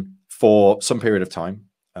 for some period of time.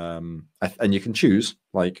 And you can choose,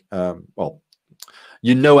 like,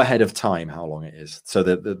 ahead of time how long it is, so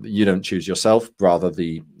that you don't choose yourself, rather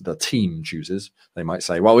the team chooses. They might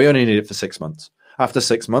say, well, we only need it for 6 months. After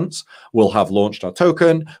 6 months, we'll have launched our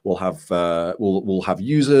token, we'll have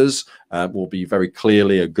users, will be very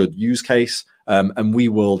clearly a good use case, and we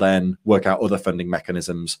will then work out other funding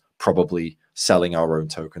mechanisms, probably selling our own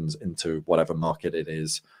tokens into whatever market it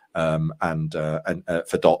is, and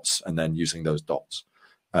for dots, and then using those dots.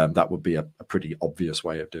 That would be a pretty obvious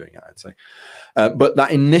way of doing it, I'd say. But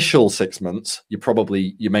that initial 6 months,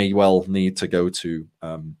 you may well need to go to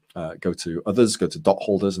others, go to dot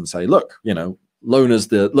holders, and say, look, loan us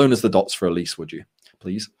the dots for a lease, would you,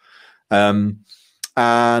 please? And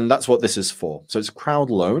that's what this is for. So it's a crowd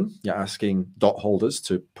loan. You're asking dot holders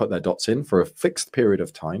to put their dots in for a fixed period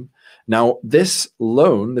of time. Now, this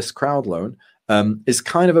crowd loan, is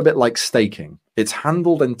kind of a bit like staking. It's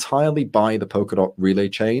handled entirely by the Polkadot relay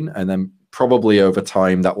chain, and then probably over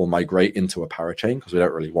time that will migrate into a parachain, because we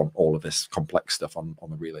don't really want all of this complex stuff on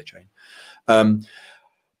the relay chain.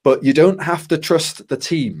 But you don't have to trust the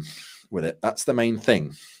team. with it. That's the main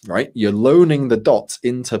thing, right? You're loaning the dots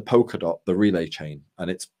into Polkadot, the relay chain,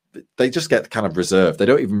 and they just get kind of reserved. They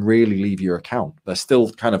don't even really leave your account. They're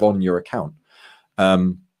still kind of on your account.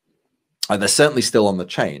 And they're certainly still on the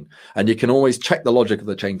chain. And you can always check the logic of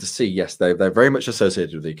the chain to see, yes, they're very much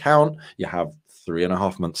associated with the account. You have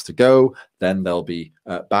 3.5 months to go. Then they'll be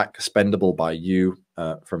back spendable by you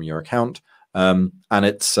from your account. And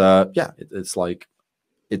it's it's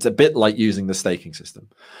a bit like using the staking system.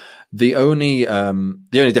 The only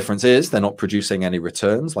difference is they're not producing any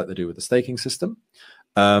returns like they do with the staking system.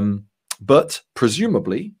 But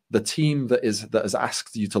presumably the team that has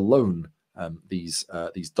asked you to loan these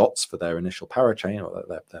dots for their initial parachain or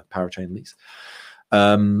their parachain lease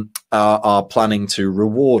are planning to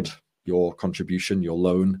reward your contribution, your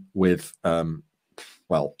loan, with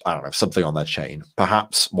well, I don't know, something on their chain.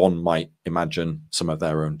 Perhaps one might imagine some of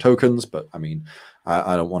their own tokens, but I mean,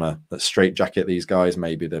 I don't want to straitjacket these guys.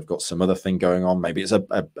 Maybe they've got some other thing going on. Maybe it's I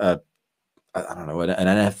don't know, an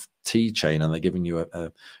NFT chain, and they're giving you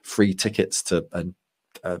a free tickets to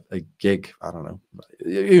a gig. I don't know.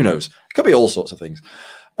 Who knows? It could be all sorts of things.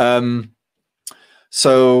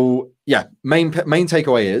 So yeah, main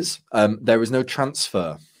takeaway is there is no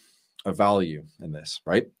transfer of value in this,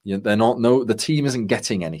 right? The team isn't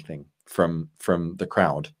getting anything from the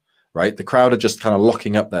crowd, right? The crowd are just kind of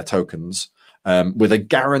locking up their tokens with a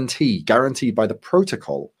guaranteed by the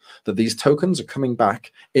protocol that these tokens are coming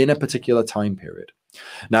back in a particular time period.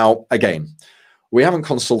 Now, again, we haven't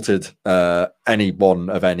consulted anyone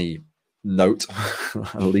of any note,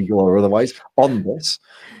 legal or otherwise, on this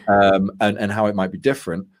and how it might be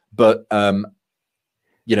different. But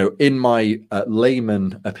in my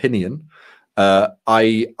layman opinion,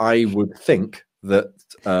 I would think that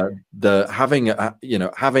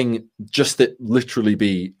having just it literally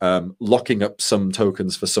be locking up some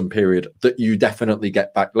tokens for some period that you definitely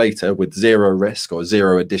get back later with zero risk or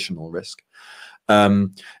zero additional risk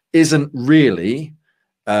isn't really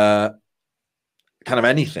kind of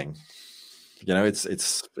anything.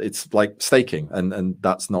 It's like staking, and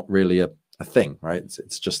that's not really a thing, right?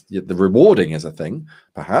 It's just the rewarding is a thing,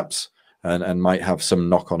 perhaps, and might have some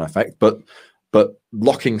knock-on effect, but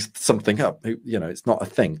locking something up, it's not a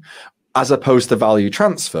thing, as opposed to value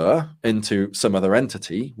transfer into some other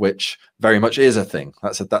entity, which very much is a thing.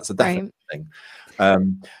 That's a definite thing.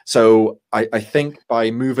 So I think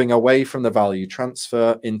by moving away from the value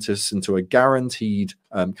transfer into a guaranteed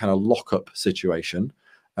kind of lockup situation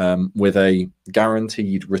with a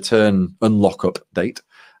guaranteed return unlockup date,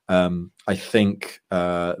 I think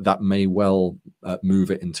that may well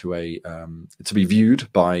move it into to be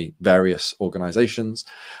viewed by various organizations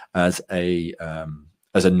as a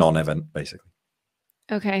non-event, basically.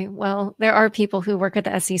 Okay, well, there are people who work at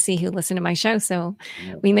the SEC who listen to my show, so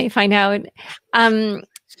we may find out.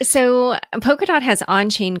 So Polkadot has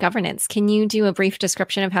on-chain governance. Can you do a brief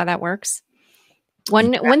description of how that works?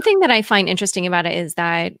 One thing that I find interesting about it is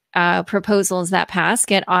that proposals that pass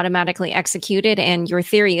get automatically executed, and your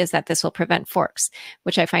theory is that this will prevent forks,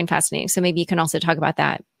 which I find fascinating. So maybe you can also talk about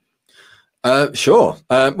that. Sure.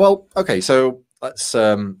 Well, okay. So let's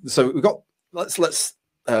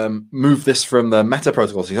move this from the meta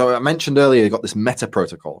protocol. So I mentioned earlier, you got this meta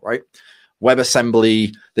protocol, right?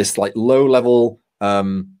 WebAssembly, this like low-level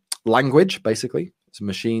language, basically. It's a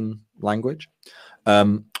machine language.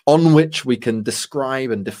 On which we can describe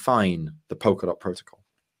and define the Polkadot protocol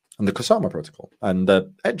and the Kusama protocol and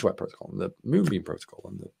the EdgeWeb protocol and the Moonbeam protocol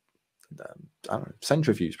and the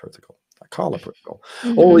Centrifuge protocol, the Kala protocol,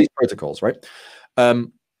 all these protocols, right?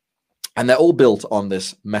 And they're all built on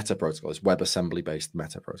this meta protocol, this WebAssembly-based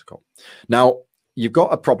meta protocol. Now, you've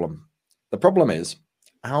got a problem. The problem is,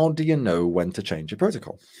 how do you know when to change your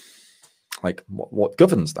protocol? Like, what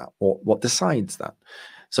governs that? What decides that?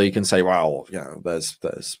 So you can say, well, there's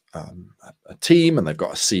a team and they've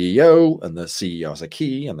got a CEO, and the CEO has a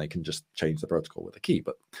key, and they can just change the protocol with a key.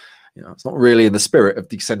 But it's not really in the spirit of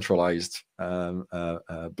decentralized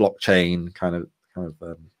blockchain kind of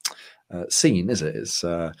scene, is it? It's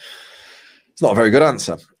not a very good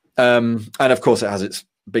answer. And of course, it has its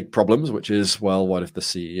big problems, which is, well, what if the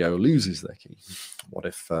CEO loses their key? What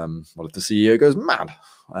if the CEO goes mad?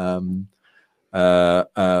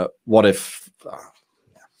 What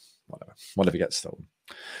if it gets stolen?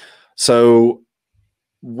 So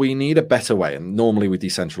we need a better way, and normally we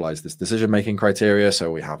decentralize this decision-making criteria. So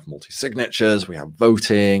we have multi-signatures, we have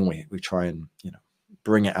voting, we try and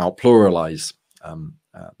bring it out, pluralize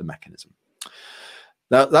the mechanism.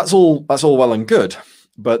 Now that's all well and good,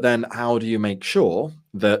 but then how do you make sure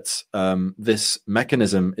that this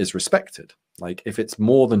mechanism is respected? Like, if it's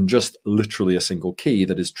more than just literally a single key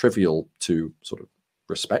that is trivial to sort of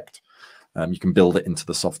respect, you can build it into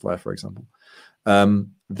the software, for example,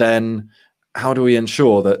 then how do we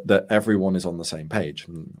ensure that everyone is on the same page?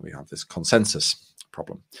 And we have this consensus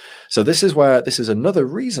problem. So this is another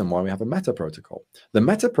reason why we have a meta protocol. The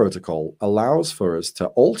meta protocol allows for us to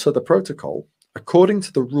alter the protocol according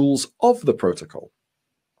to the rules of the protocol.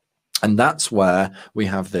 And that's where we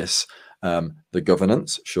have this, the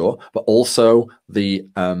governance, sure, but also the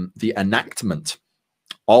enactment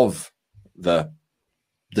of the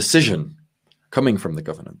decision coming from the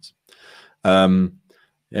governance. I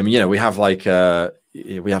mean, you know, we have like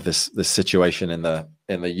we have this situation in the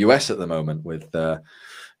US at the moment with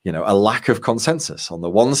you know, a lack of consensus on the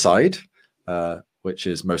one side, which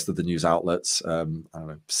is most of the news outlets, I don't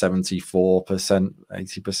know, 74%,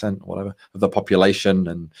 80%, whatever, of the population,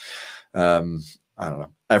 and I don't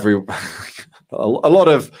know, a lot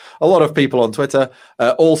of people on Twitter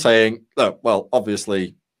all saying, oh, well,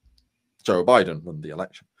 obviously Joe Biden won the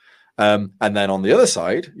election. And then on the other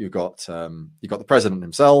side, you've got the president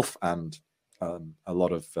himself and a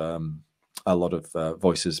lot of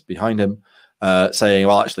voices behind him saying,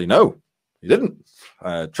 well, actually, no, he didn't.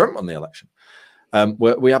 Trump won the election.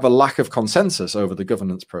 We have a lack of consensus over the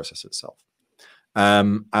governance process itself,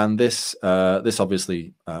 and this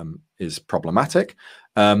obviously is problematic,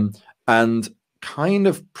 and kind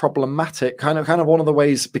of problematic. Kind of one of the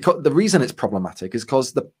ways, because the reason it's problematic is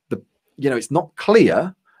because the you know, it's not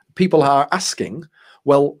clear. People are asking,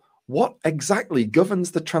 well, what exactly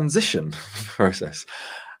governs the transition process?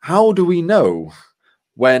 How do we know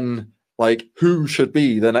when, like, who should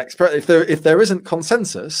be the next president? If there isn't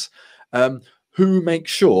consensus, who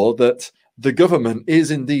makes sure that the government is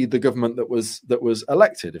indeed the government that was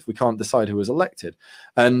elected? If we can't decide who was elected,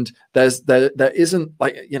 and there isn't,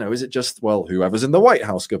 like, you know, is it just, well, whoever's in the White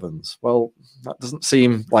House governs? Well, that doesn't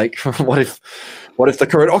seem like what if the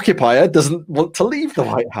current occupier doesn't want to leave the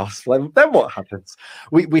White House? Then what happens?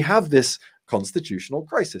 We have this constitutional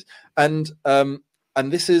crisis, and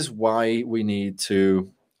this is why we need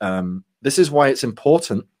to. This is why it's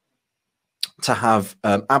important to have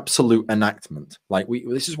absolute enactment.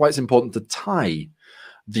 This is why it's important to tie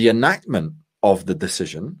the enactment of the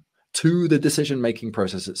decision to the decision-making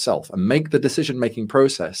process itself, and make the decision-making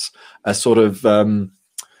process a sort of the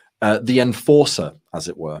enforcer, as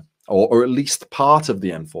it were, or at least part of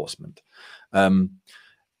the enforcement.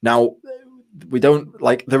 Now, we don't,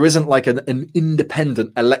 like, there isn't like an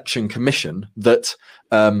independent election commission that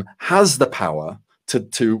has the power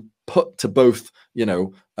to put to both, you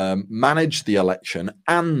know, manage the election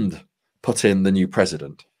and put in the new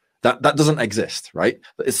president. That doesn't exist, right?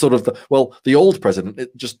 It's sort of the old president,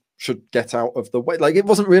 it just should get out of the way. Like, it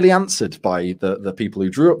wasn't really answered by the people who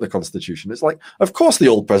drew up the Constitution. It's like, of course the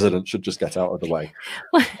old president should just get out of the way.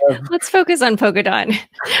 Let's focus on Polkadot.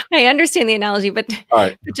 I understand the analogy, but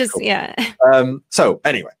right, just cool. Yeah. So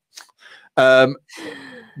anyway,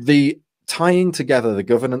 the tying together the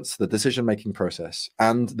governance, the decision-making process,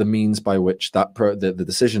 and the means by which that the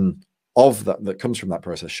decision of that comes from that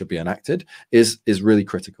process should be enacted is really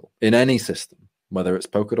critical in any system, whether it's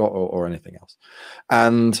Polkadot or anything else.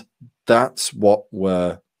 And that's what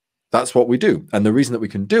we do. And the reason that we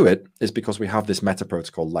can do it is because we have this meta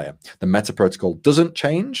protocol layer. The meta protocol doesn't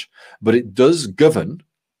change, but it does govern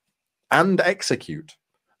and execute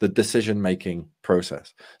the decision-making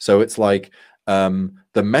process. So it's like,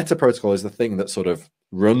 the meta protocol is the thing that sort of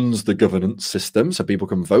runs the governance system, so people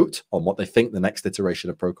can vote on what they think the next iteration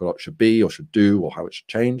of Polkadot should be or should do, or how it should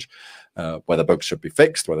change, whether bugs should be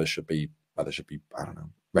fixed, whether there should be, I don't know,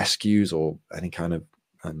 rescues or any kind of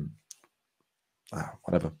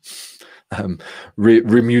whatever,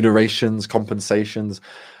 remunerations, compensations,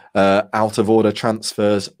 out of order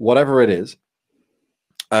transfers, whatever it is.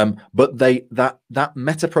 But that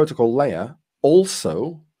meta protocol layer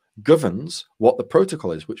also governs what the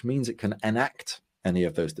protocol is, which means it can enact any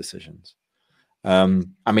of those decisions.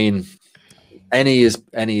 I mean, any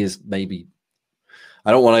is maybe,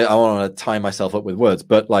 I don't want to tie myself up with words,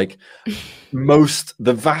 but like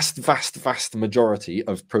the vast majority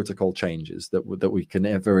of protocol changes that we can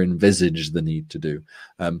ever envisage the need to do,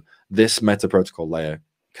 this meta protocol layer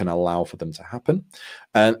can allow for them to happen,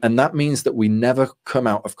 and that means that we never come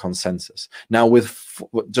out of consensus. Now,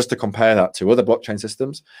 just to compare that to other blockchain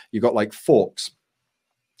systems, you've got like forks.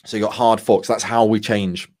 So you got hard forks. That's how we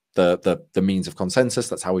change the means of consensus.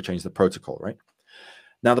 That's how we change the protocol, right?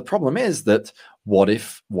 Now the problem is that what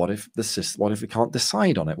if we can't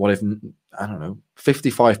decide on it? What if, I don't know,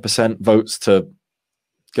 55% votes to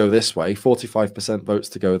go this way, 45% votes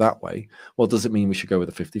to go that way? Well, does it mean we should go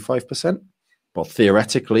with the 55%? Well,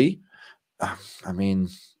 theoretically, I mean,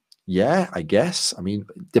 Yeah, I guess. I mean,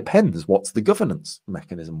 it depends. What's the governance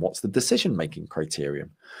mechanism? What's the decision-making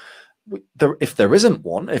criterion? If there isn't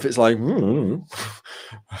one, if it's like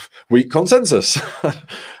weak consensus,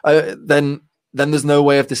 then there's no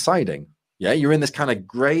way of deciding. Yeah, you're in this kind of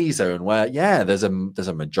gray zone where, yeah, there's a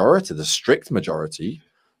majority, there's a strict majority,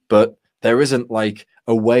 but there isn't like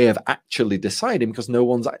a way of actually deciding because no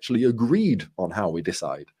one's actually agreed on how we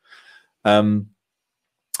decide.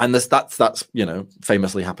 And that's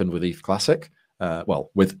famously happened with ETH Classic. Well,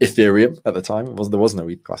 with Ethereum at the time, there was no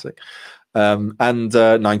ETH Classic. And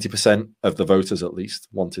 90% of the voters, at least,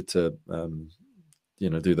 wanted to,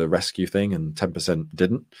 do the rescue thing, and 10%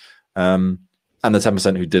 didn't. And the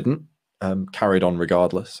 10% who didn't carried on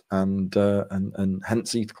regardless, and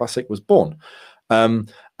hence ETH Classic was born. And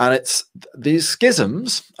it's these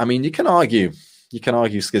schisms. I mean, you can argue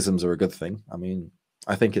schisms are a good thing. I mean,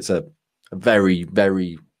 I think it's a very,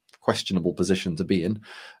 very questionable position to be in.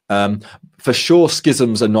 For sure,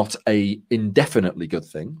 schisms are not a indefinitely good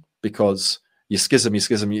thing, because you schism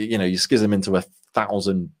into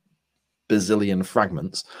 1,000 bazillion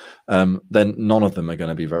fragments, then none of them are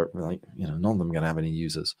going to be none of them are going to have any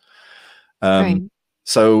users. Right.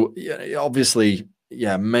 So obviously,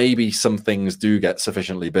 yeah, maybe some things do get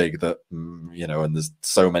sufficiently big that, and there's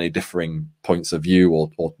so many differing points of view,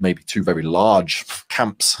 or maybe two very large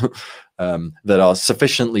camps that are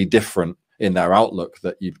sufficiently different in their outlook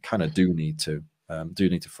that you kind of do need to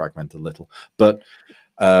fragment a little. But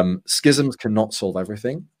schisms cannot solve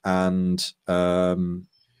everything, and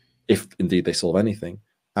if indeed they solve anything,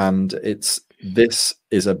 and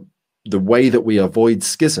the way that we avoid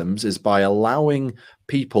schisms is by allowing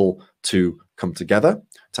people to come together,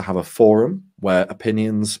 to have a forum where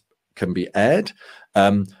opinions can be aired,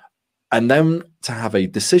 and then to have a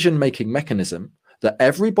decision-making mechanism that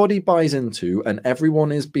everybody buys into and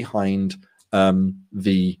everyone is behind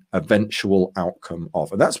the eventual outcome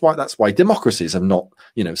of. And that's why democracies have not,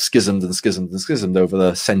 schismed over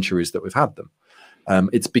the centuries that we've had them.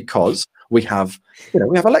 It's because we have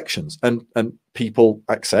elections, and people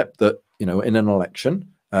accept that, in an election,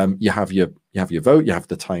 you have your vote, you have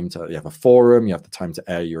a forum, you have the time to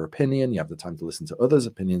air your opinion, you have the time to listen to others'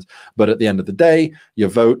 opinions. But at the end of the day, you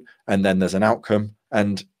vote, and then there's an outcome.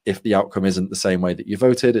 And if the outcome isn't the same way that you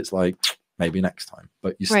voted, it's like, maybe next time.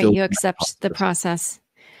 But you accept the process.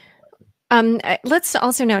 Let's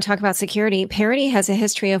also now talk about security. Parity has a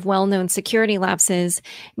history of well-known security lapses,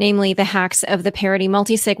 namely the hacks of the Parity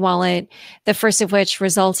multisig wallet, the first of which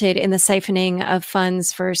resulted in the siphoning of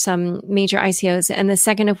funds for some major ICOs, and the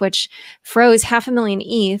second of which froze 500,000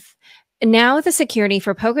 ETH. Now the security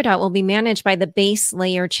for Polkadot will be managed by the base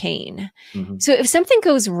layer chain. Mm-hmm. So if something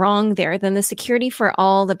goes wrong there, then the security for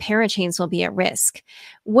all the parachains will be at risk.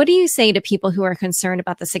 What do you say to people who are concerned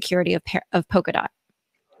about the security of Polkadot?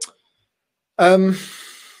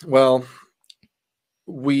 Well,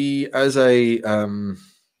 we as a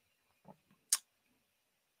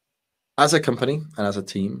company and as a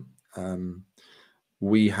team,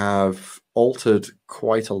 we have altered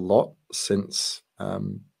quite a lot since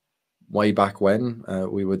way back when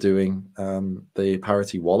we were doing the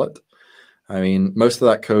Parity wallet. I mean, most of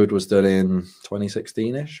that code was done in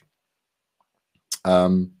 2016-ish.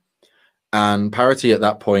 And Parity at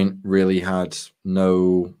that point really had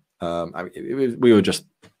no... we were just,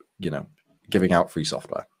 giving out free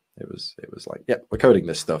software. It was like, yeah, we're coding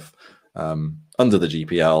this stuff under the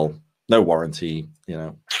GPL, no warranty.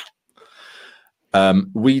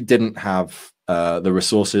 We didn't have the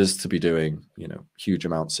resources to be doing, huge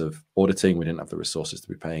amounts of auditing. We didn't have the resources to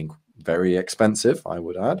be paying very expensive, I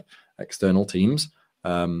would add, external teams,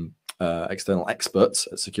 external experts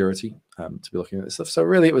at security to be looking at this stuff. So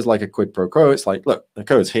really, it was like a quid pro quo. It's like, look, the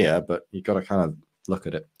code's here, but you got to kind of look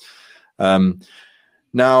at it.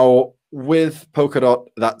 Now with Polkadot,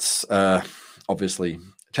 that's obviously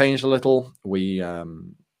changed a little. We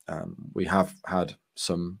have had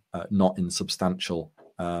some not insubstantial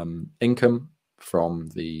income from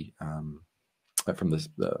the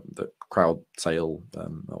crowd sale,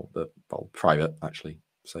 or the private actually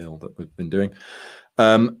sale that we've been doing,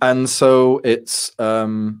 and so it's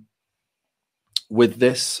with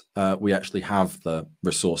this, we actually have the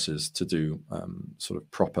resources to do sort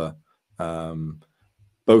of proper,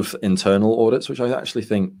 both internal audits, which I actually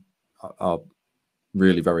think are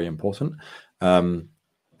really very important, and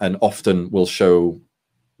often will show,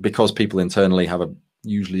 because people internally have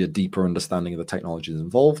usually a deeper understanding of the technologies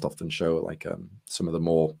involved, often show like some of the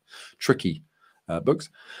more tricky bugs.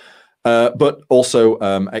 But also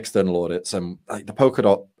external audits, and like the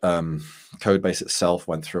Polkadot code base itself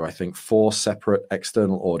went through, I think, 4 separate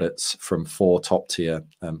external audits from 4 top-tier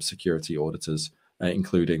security auditors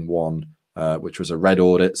including one which was a red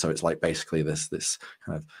audit. So it's like basically this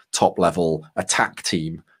kind of top level attack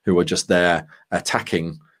team who were just there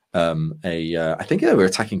attacking I think they were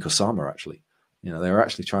attacking Kusama actually. You know, they were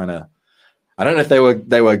actually trying to. I don't know if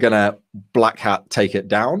they were gonna Black Hat take it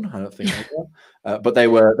down. I don't think they were, but they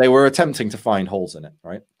were attempting to find holes in it,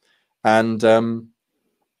 right? And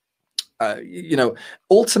you know,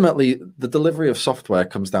 ultimately, the delivery of software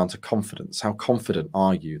comes down to confidence. How confident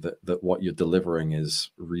are you that what you're delivering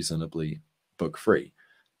is reasonably bug-free?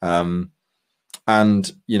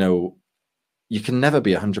 And you know, you can never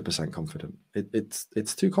be 100% confident.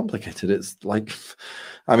 It's too complicated. It's like,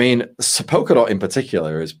 I mean, so Polkadot in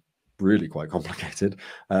particular is really quite complicated,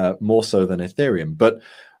 more so than Ethereum. But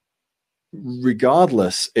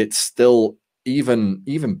regardless, it's still even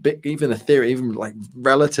Ethereum, even like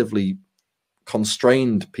relatively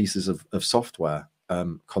constrained pieces of software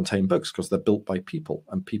contain bugs because they're built by people,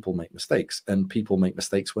 and people make mistakes, and people make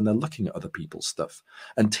mistakes when they're looking at other people's stuff,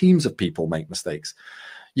 and teams of people make mistakes.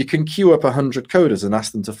 You can queue up 100 coders and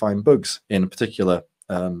ask them to find bugs in a particular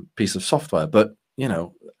piece of software, but you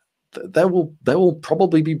know, there will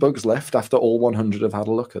probably be bugs left after all 100 have had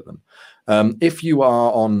a look at them. If you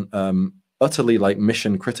are on utterly like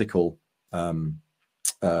mission critical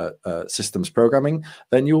systems programming,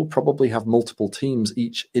 then you'll probably have multiple teams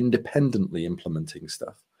each independently implementing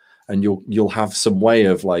stuff, and you'll have some way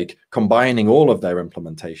of like combining all of their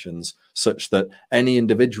implementations such that any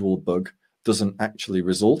individual bug doesn't actually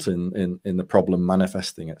result in the problem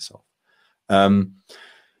manifesting itself.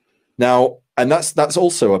 Now, and that's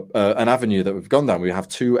also an avenue that we've gone down. We have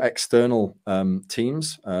two external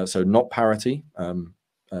teams, so not Parity,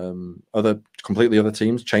 completely other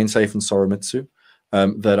teams, ChainSafe and Soromitsu,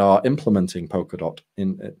 that are implementing Polkadot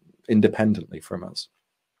independently from us.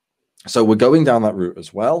 So we're going down that route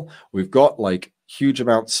as well. We've got like huge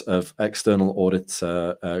amounts of external audits.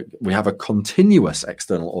 We have a continuous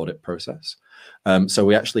external audit process. So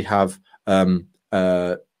we actually have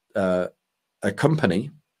a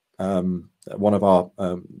company, one of our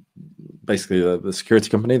basically the security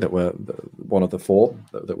company that were one of the four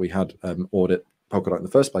that we had audit Polkadot in the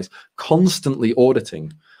first place, constantly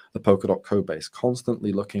auditing the Polkadot code base,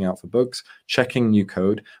 constantly looking out for bugs, checking new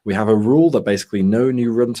code. We have a rule that basically no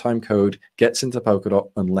new runtime code gets into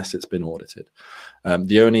Polkadot unless it's been audited.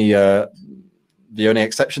 The only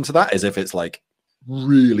exception to that is if it's like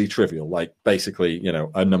really trivial, like basically, you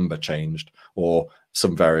know, a number changed or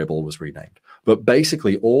some variable was renamed. But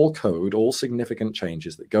basically all code, all significant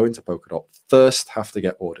changes that go into Polkadot first have to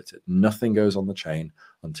get audited. Nothing goes on the chain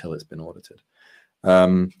until it's been audited.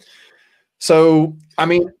 So, I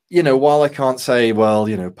mean, you know, while I can't say, well,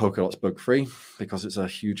 you know, Polkadot's bug-free because it's a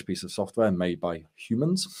huge piece of software made by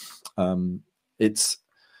humans,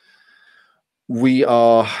 we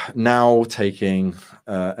are now taking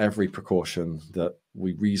every precaution that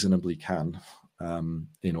we reasonably can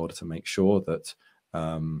in order to make sure that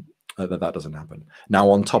that doesn't happen. Now,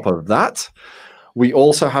 on top of that, we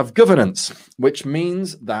also have governance, which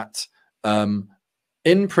means that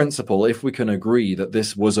in principle, if we can agree that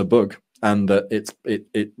this was a bug and that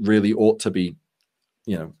it really ought to be,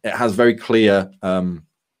 you know, it has very clear a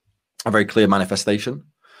very clear manifestation.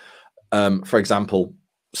 For example,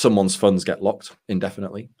 someone's funds get locked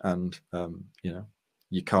indefinitely, and you know,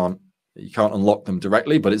 you can't unlock them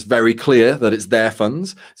directly, but it's very clear that it's their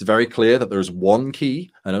funds. It's very clear that there's one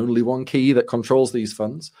key and only one key that controls these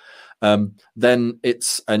funds. Then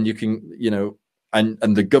and you can, you know, and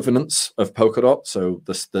the governance of Polkadot, so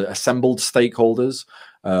the assembled stakeholders,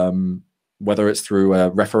 whether it's through a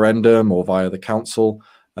referendum or via the council.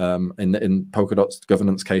 In Polkadot's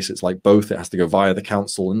governance case, it's like both. It has to go via the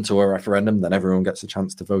council into a referendum, then everyone gets a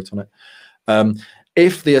chance to vote on it.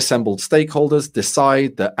 If the assembled stakeholders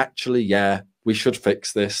decide that actually, yeah, we should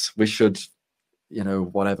fix this, we should, you know,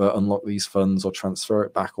 whatever, unlock these funds or transfer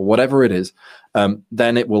it back or whatever it is,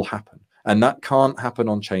 then it will happen. And that can't happen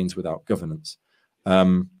on chains without governance.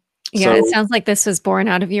 Yeah, it sounds like this was born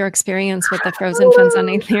out of your experience with the frozen funds on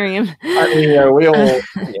Ethereum. I mean,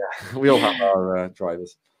 we all have our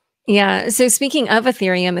drivers. Yeah. So speaking of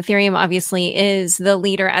Ethereum obviously is the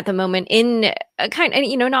leader at the moment in a kind of,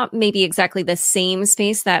 you know, not maybe exactly the same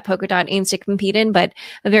space that Polkadot aims to compete in, but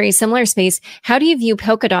a very similar space. How do you view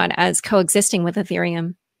Polkadot as coexisting with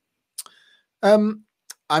Ethereum?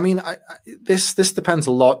 I mean, this depends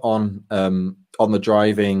a lot on the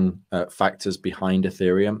driving factors behind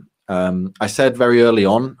Ethereum. I said very early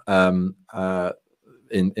on in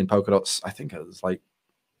Polkadot's, I think it was like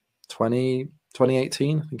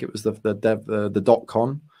 2018. I think it was the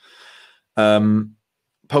 .con.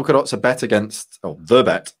 Polkadot's the bet against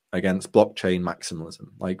blockchain maximalism.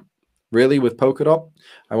 Like really with Polkadot.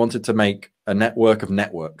 I wanted to make a network of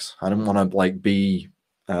networks. I didn't want to like be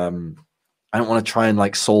I don't want to try and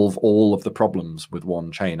like solve all of the problems with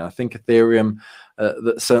one chain. I think Ethereum,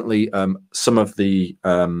 that certainly some of the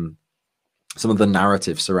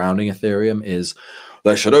narrative surrounding Ethereum is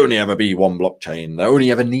there should only ever be one blockchain. There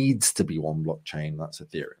only ever needs to be one blockchain. That's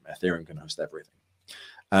Ethereum. Ethereum can host everything.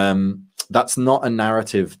 That's not a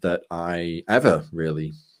narrative that I ever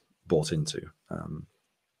really bought into.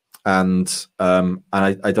 And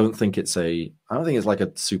I don't think it's like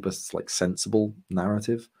a super like sensible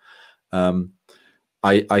narrative.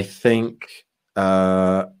 I think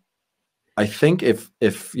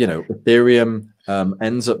if you know Ethereum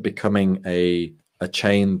ends up becoming a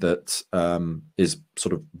chain that is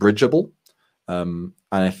sort of bridgeable, and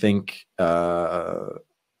I think that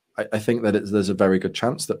there's a very good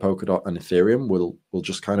chance that Polkadot and Ethereum will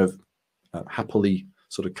just kind of happily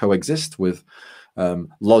sort of coexist with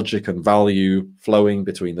logic and value flowing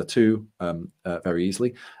between the two very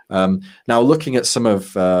easily. Now, looking at some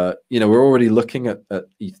of, we're already looking at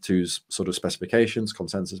ETH2's sort of specifications,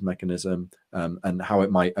 consensus mechanism, and how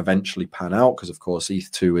it might eventually pan out, because of course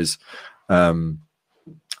ETH2 is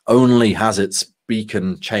only has its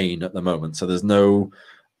beacon chain at the moment, so there's no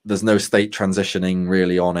state transitioning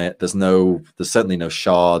really on it. There's certainly no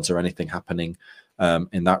shards or anything happening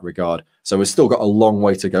in that regard. So we've still got a long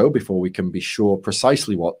way to go before we can be sure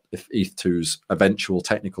precisely what ETH2's eventual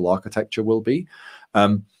technical architecture will be.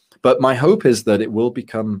 But my hope is that it will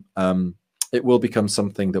become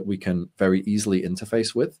something that we can very easily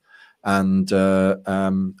interface with, and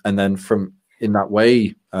then from in that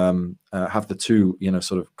way have the two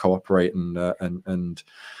sort of cooperate and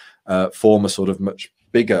form a sort of much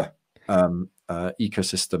bigger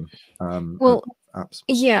ecosystem. Well, apps.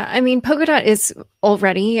 Yeah, I mean, Polkadot is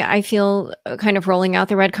already, I feel, kind of rolling out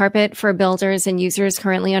the red carpet for builders and users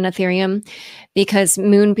currently on Ethereum, because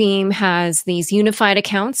Moonbeam has these unified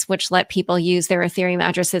accounts, which let people use their Ethereum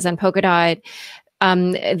addresses on Polkadot.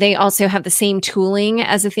 They also have the same tooling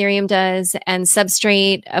as Ethereum does, and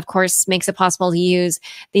Substrate, of course, makes it possible to use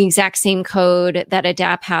the exact same code that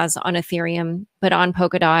Adapt has on Ethereum, but on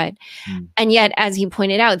Polkadot. And yet, as you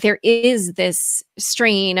pointed out, there is this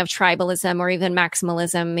strain of tribalism or even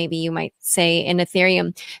maximalism, maybe you might say, in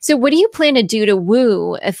Ethereum. So what do you plan to do to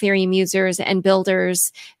woo Ethereum users and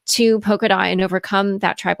builders to Polkadot and overcome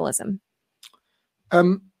that tribalism? I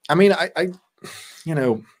mean, I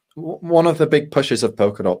one of the big pushes of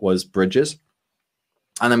Polkadot was bridges,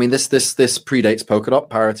 and I mean this predates Polkadot.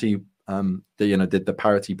 Parity, did the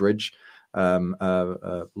Parity bridge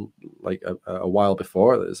like a while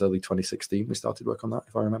before. It was early 2016. We started work on that,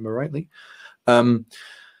 if I remember rightly.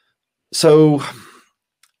 So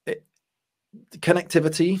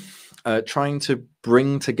connectivity, trying to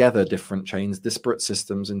bring together different chains, disparate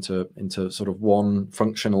systems into sort of one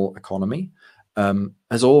functional economy,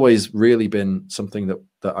 has always really been something that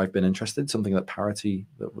I've been interested, something that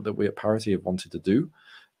that we at Parity have wanted to do.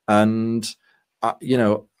 And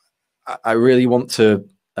I really want to,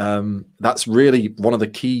 that's really one of the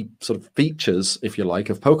key sort of features, if you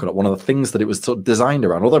like, of Polkadot, one of the things that it was sort of designed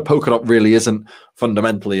around. Although Polkadot really isn't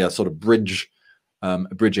fundamentally a sort of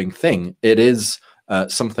bridging thing, it is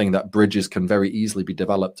something that bridges can very easily be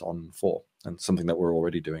developed on for, and something that we're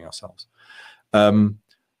already doing ourselves.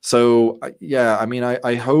 So yeah, I mean,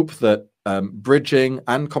 I hope that bridging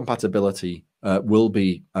and compatibility will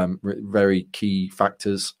be very key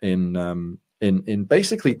factors in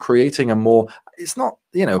basically creating a more. It's not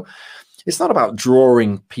about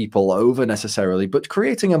drawing people over necessarily, but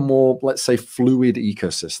creating a more, let's say, fluid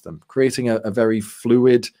ecosystem, creating a very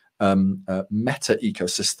fluid meta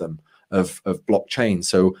ecosystem of blockchain.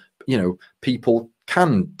 So people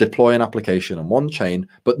can deploy an application on one chain,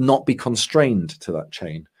 but not be constrained to that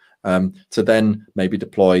chain. To then maybe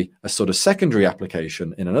deploy a sort of secondary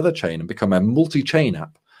application in another chain and become a multi-chain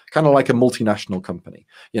app, kind of like a multinational company.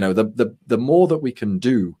 The more that we can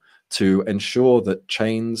do to ensure that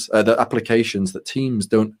that applications, that teams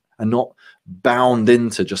are not bound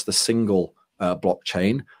into just a single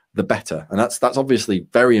blockchain, the better. And that's obviously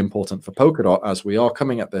very important for Polkadot, as we are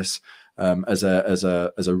coming at this as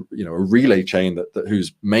a relay chain that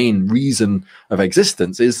whose main reason of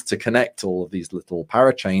existence is to connect all of these little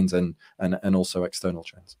parachains and also external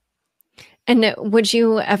chains. And would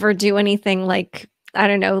you ever do anything like, I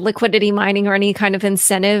don't know, liquidity mining or any kind of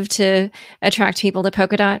incentive to attract people to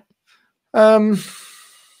Polkadot?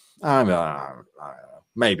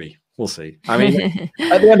 Maybe. We'll see. I mean,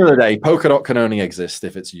 at the end of the day, Polkadot can only exist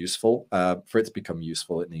if it's useful. For it to become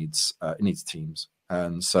useful, it needs teams.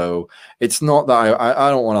 And so it's not that I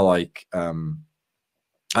don't want to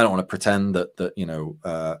I don't want to pretend that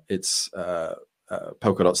it's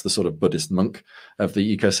Polkadot's the sort of Buddhist monk of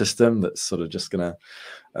the ecosystem that's sort of just going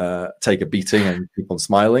to take a beating and keep on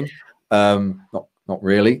smiling. Not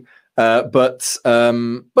really, but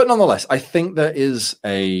nonetheless, I think there is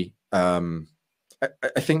a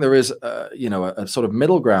I think there is a sort of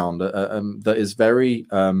middle ground that is very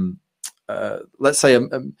let's say a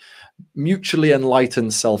mutually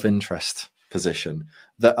enlightened self-interest position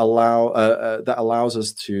that allows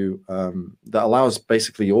us to that allows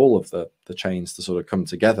basically all of the chains to sort of come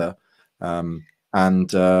together and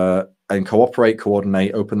cooperate,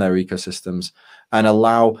 coordinate, open their ecosystems, and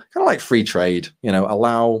allow kind of like free trade.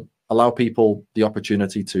 Allow people the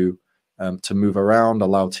opportunity to move around,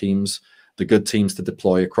 allow teams, the good teams, to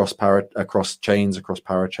deploy across chains, across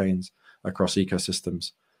parachains, across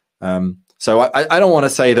ecosystems. So I don't want to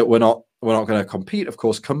say that we're not going to compete. Of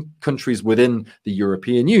course, countries within the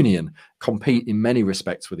European Union compete in many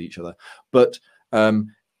respects with each other, but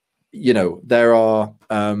there are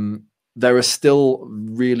still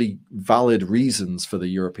really valid reasons for the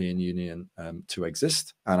European Union to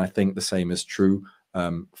exist, and I think the same is true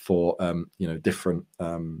for different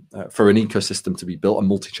for an ecosystem to be built, a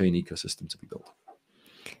multi-chain ecosystem to be built.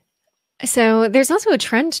 So there's also a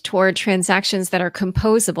trend toward transactions that are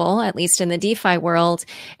composable, at least in the DeFi world.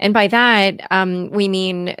 And by that, we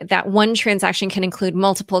mean that one transaction can include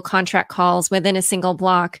multiple contract calls within a single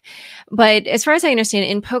block. But as far as I understand,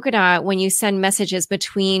 in Polkadot, when you send messages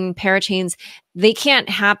between parachains, they can't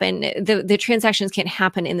happen. The transactions can't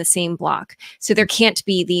happen in the same block. So there can't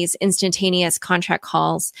be these instantaneous contract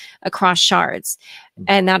calls across shards.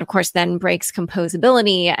 And that, of course, then breaks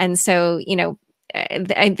composability. And so,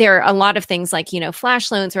 there are a lot of things like,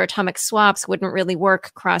 flash loans or atomic swaps wouldn't really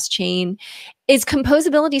work cross chain. Is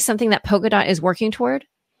composability something that Polkadot is working toward?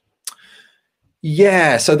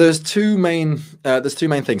 Yeah. So there's two main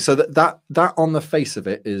things. So that on the face of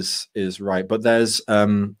it is right, but there's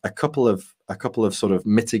a couple of sort of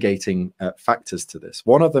mitigating factors to this.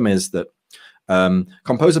 One of them is that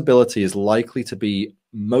composability is likely to be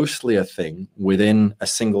mostly a thing within a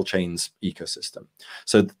single chain's ecosystem.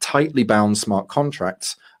 So the tightly bound smart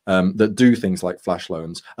contracts that do things like flash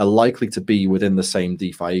loans are likely to be within the same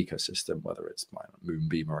DeFi ecosystem, whether it's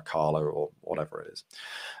Moonbeam or Akala or whatever it is.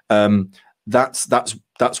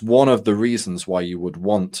 That's one of the reasons why you would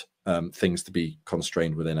want things to be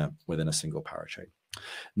constrained within a single parachain.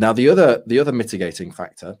 Now, the other mitigating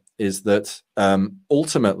factor is that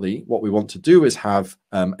ultimately what we want to do is have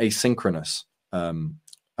asynchronous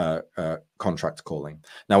contract calling.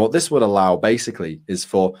 Now, what this would allow basically is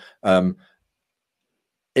for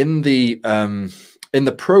in the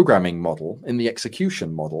programming model, in the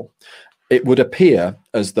execution model, it would appear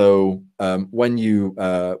as though when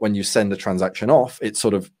you send a transaction off,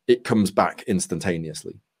 it comes back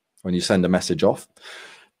instantaneously. When you send a message off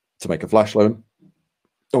to make a flash loan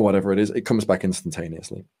or whatever it is, it comes back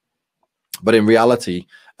instantaneously. But in reality,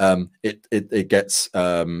 it gets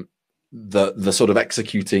the sort of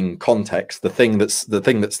executing context, the thing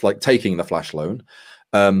that's like taking the flash loan,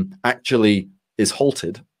 actually is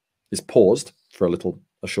halted, is paused for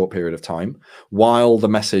a short period of time while the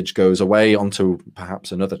message goes away onto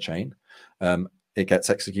perhaps another chain. It gets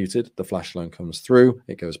executed, the flash loan comes through,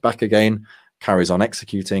 it goes back again, carries on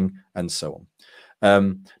executing, and so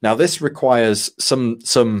on. Now, this requires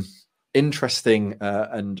some interesting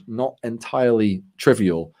and not entirely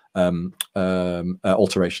trivial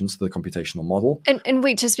alterations to the computational model. And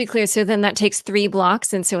wait, just to be clear, so then that takes 3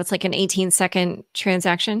 blocks, and so it's like an 18-second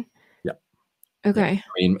transaction? Yeah. Okay. Yeah.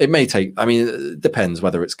 I mean, it depends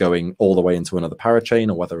whether it's going all the way into another parachain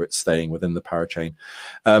or whether it's staying within the parachain.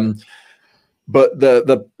 But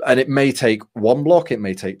and it may take 1 block, it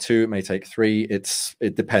may take 2, it may take 3.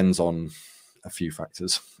 It depends on a few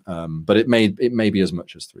factors, but it may be as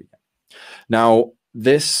much as 3. Now,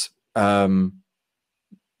 this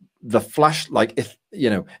the flash, like, if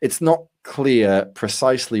it's not clear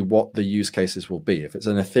precisely what the use cases will be. If it's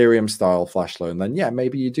an Ethereum style flash loan, then yeah,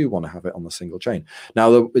 maybe you do want to have it on the single chain.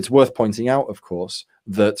 Now, it's worth pointing out, of course,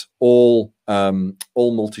 that all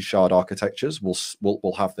multi-shard architectures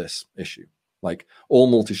will have this issue. Like, all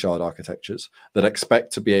multi-shard architectures that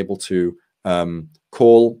expect to be able to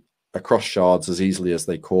call across shards as easily as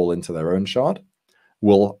they call into their own shard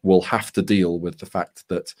will have to deal with the fact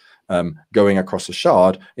that going across a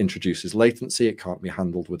shard introduces latency. It can't be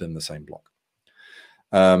handled within the same block.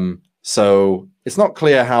 So it's not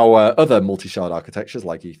clear how other multi-shard architectures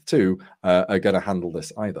like ETH2 are going to handle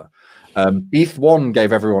this either. ETH1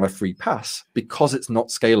 gave everyone a free pass because it's not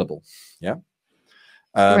scalable. Yeah.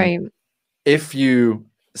 Right. If you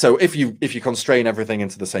constrain everything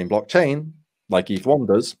into the same blockchain, like ETH1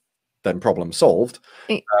 does, then problem solved.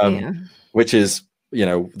 Yeah. Which is, you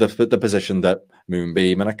know, the position that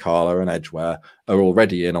Moonbeam and Akala and Edgeware are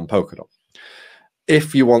already in on Polkadot.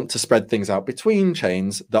 If you want to spread things out between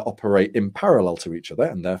chains that operate in parallel to each other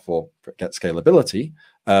and therefore get scalability,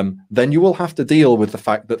 then you will have to deal with the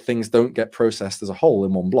fact that things don't get processed as a whole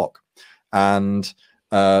in one block. And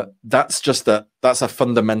that's a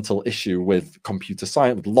fundamental issue with computer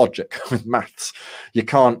science, with logic, with maths. You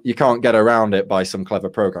can't get around it by some clever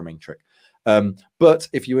programming trick. But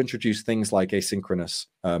if you introduce things like asynchronous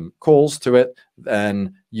calls to it,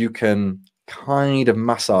 then you can kind of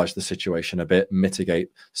massage the situation a bit, mitigate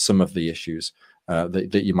some of the issues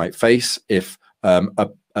that you might face if a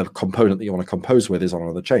component that you want to compose with is on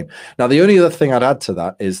another chain. Now, the only other thing I'd add to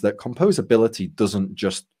that is that composability doesn't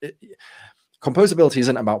just... Composability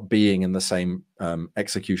isn't about being in the same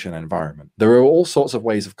execution environment. There are all sorts of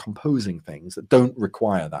ways of composing things that don't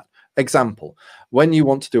require that. Example, when you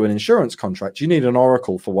want to do an insurance contract, you need an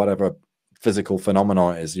oracle for whatever physical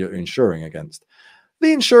phenomena it is you're insuring against.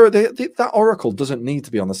 The insurer, that oracle doesn't need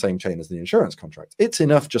to be on the same chain as the insurance contract. It's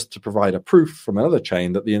enough just to provide a proof from another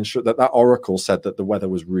chain that that oracle said that the weather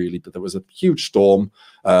was that there was a huge storm,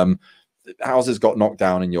 houses got knocked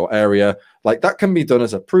down in your area. Like, that can be done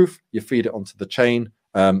as a proof. You feed it onto the chain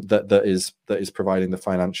that is providing the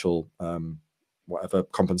financial whatever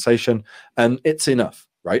compensation, and it's enough,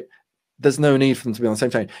 right? There's no need for them to be on the same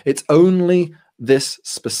chain. It's only this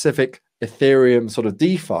specific Ethereum sort of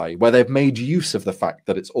DeFi where they've made use of the fact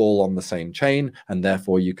that it's all on the same chain, and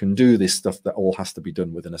therefore you can do this stuff that all has to be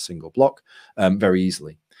done within a single block very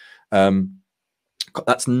easily.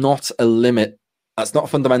 That's not a limit. That's not a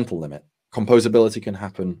fundamental limit. Composability can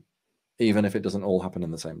happen even if it doesn't all happen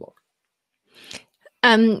in the same block.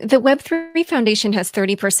 The Web3 Foundation has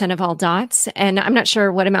 30% of all dots, and I'm not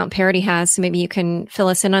sure what amount Parity has, so maybe you can fill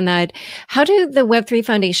us in on that. How do the Web3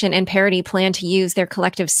 Foundation and Parity plan to use their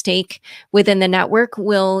collective stake within the network?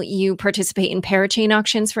 Will you participate in parachain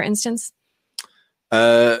auctions, for instance?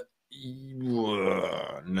 No,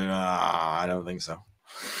 I don't think so.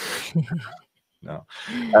 No.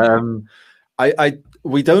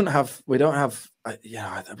 We have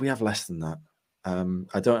less than that.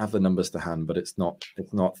 I don't have the numbers to hand, but it's not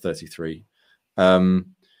 33. Well,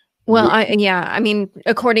 I mean,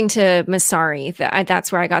 according to Masari,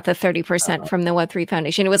 that's where I got the 30% from the Web3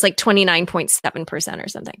 Foundation. It was like 29.7% or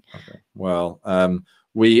something. Okay. Well,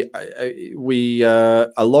 we a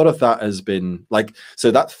lot of that has been like, so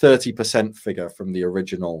that 30% figure from the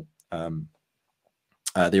original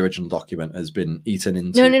document has been eaten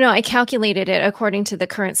into. No. I calculated it according to the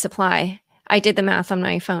current supply. I did the math on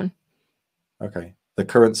my phone. Okay, the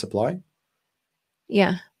current supply.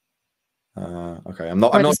 Yeah. Okay, I'm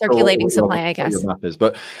not circulating sure supply, I guess. Your map is,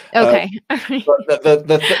 but okay.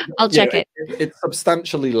 I'll check it. It's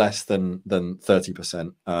substantially less than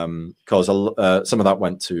 30%, because some of that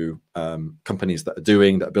went to companies that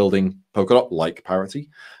are building Polkadot, like Parity.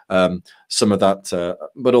 Some of that,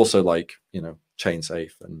 but also like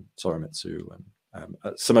ChainSafe and Sorimitsu, and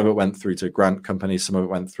some of it went through to grant companies. Some of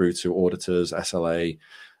it went through to auditors, SLA.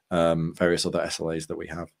 Various other SLAs that we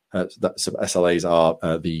have. SLAs are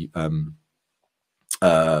the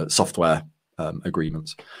software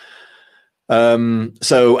agreements.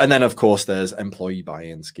 So, and then of course there's employee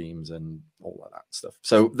buy-in schemes and all of that stuff.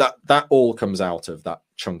 So that all comes out of that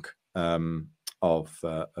chunk of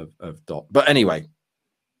DOT. But anyway,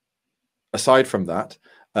 aside from that,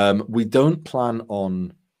 we don't plan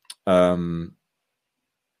on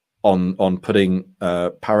putting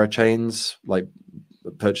parachains, like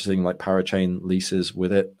purchasing like parachain leases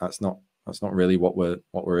with it. That's not really what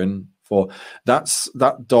we're in for. That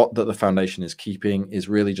DOT that the foundation is keeping is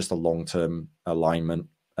really just a long-term alignment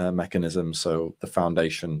mechanism. So the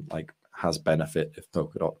foundation like has benefit if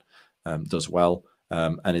Polkadot does well,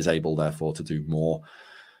 and is able therefore to do more.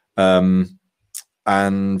 And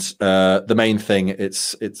the main thing,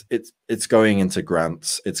 it's going into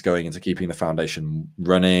grants. It's going into keeping the foundation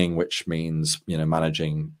running, which means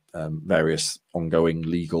managing various ongoing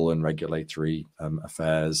legal and regulatory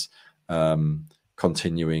affairs,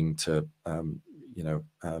 continuing to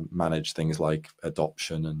manage things like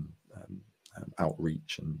adoption and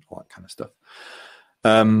outreach and all that kind of stuff,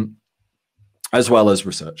 as well as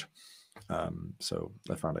research. So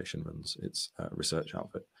the foundation runs its research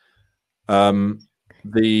outfit. That's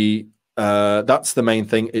the main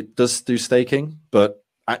thing. It does do staking, but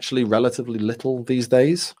actually relatively little these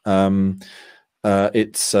days.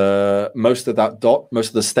 It's most of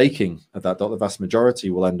the staking of that DOT, the vast majority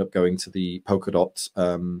will end up going to the Polkadot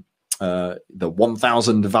the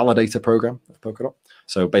 1,000 validator program of Polkadot.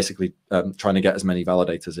 So basically trying to get as many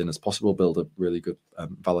validators in as possible, build a really good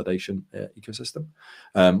validation ecosystem,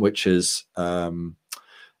 which is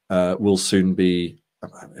will soon be,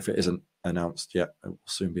 if it isn't announced yet, it will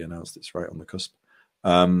soon be announced. It's right on the cusp.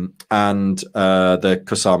 And the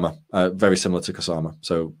Kusama, very similar to Kusama.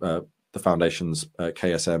 So the foundation's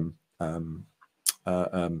KSM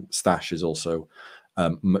stash is also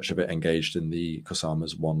much of it engaged in the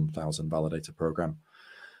Kusama's 1,000 validator program.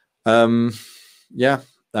 Yeah,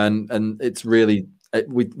 and it's really,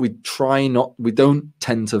 we try not, we don't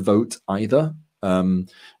tend to vote either.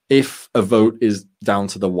 If a vote is down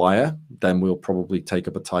to the wire, then we'll probably take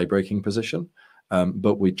up a tie-breaking position.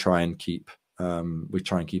 But we try and keep our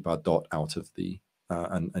dot out of the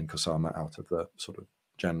and Kusama out of the sort of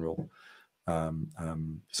general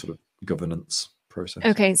sort of governance process.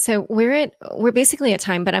 Okay, so we're basically at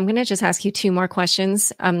time, but I'm going to just ask you two more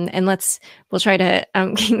questions, and we'll try to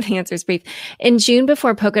keep the answers brief. In June,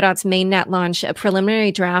 before Polkadot's mainnet launch, a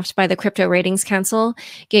preliminary draft by the Crypto Ratings Council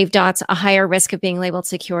gave DOTs a higher risk of being labeled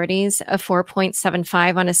securities, a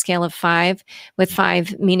 4.75 on a scale of 5, with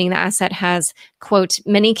 5 meaning the asset has, quote,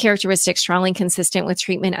 many characteristics strongly consistent with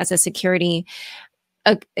treatment as a security.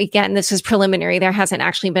 Again, this is preliminary. There hasn't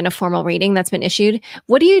actually been a formal rating that's been issued.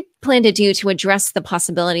 What do you plan to do to address the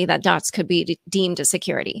possibility that DOTs could be deemed a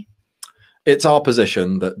security? It's our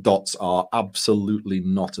position that DOTs are absolutely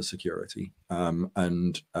not a security. You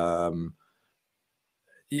know,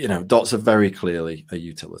 DOTs are very clearly a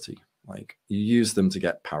utility. Like, you use them to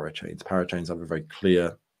get parachains. Parachains have a very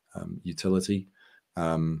clear utility.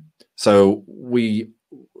 So we,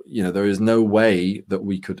 you know, there is no way that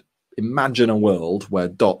we could imagine a world where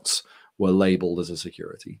DOTs were labeled as a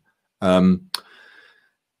security. You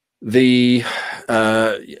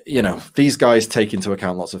know, these guys take into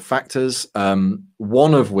account lots of factors.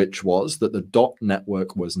 One of which was that the DOT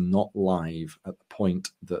network was not live at the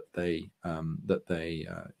point that they you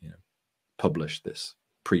know, published this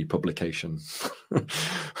pre-publication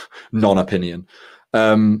non-opinion,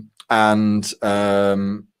 and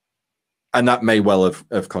that may well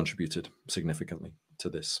have contributed significantly to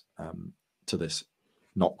this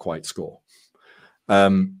not quite score.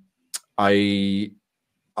 I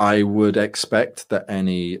would expect that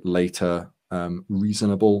any later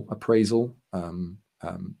reasonable appraisal,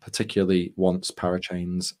 particularly once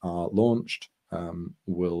parachains are launched,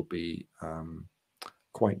 will be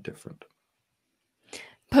quite different.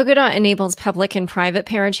 Polkadot enables public and private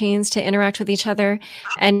parachains to interact with each other,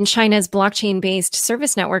 and China's blockchain-based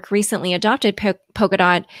service network recently adopted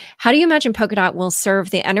Polkadot. How do you imagine Polkadot will serve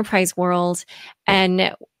the enterprise world,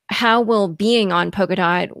 and how will being on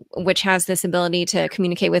Polkadot, which has this ability to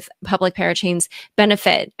communicate with public parachains,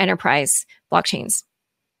 benefit enterprise blockchains?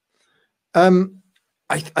 I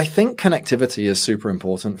think connectivity is super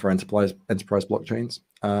important for enterprise blockchains.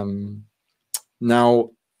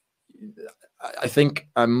 Now, I think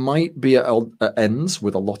I might be at ends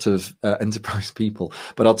with a lot of enterprise people,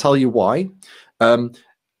 but I'll tell you why.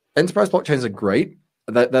 Enterprise blockchains are great.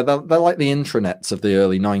 They're like the intranets of the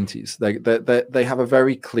early 90s. They have a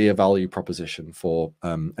very clear value proposition for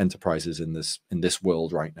enterprises in this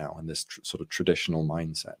world right now, in this sort of traditional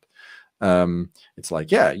mindset. It's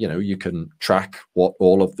like, yeah, you know, you can track what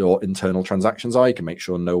all of your internal transactions are. You can make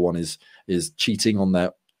sure no one is cheating on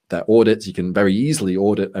their audits. You can very easily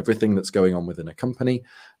audit everything that's going on within a company,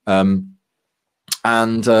 and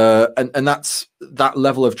that's, that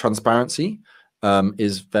level of transparency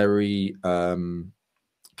is very can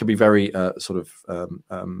be very sort of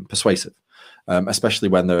persuasive, especially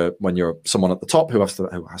when you're someone at the top who has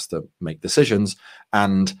to make decisions,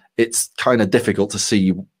 and it's kind of difficult to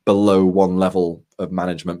see below one level of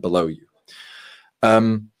management below you.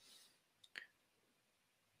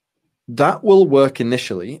 That will work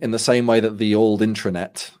initially in the same way that the old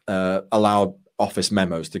intranet allowed office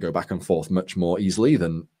memos to go back and forth much more easily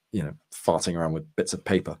than, you know, farting around with bits of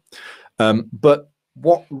paper. But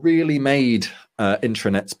what really made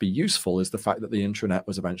intranets be useful is the fact that the intranet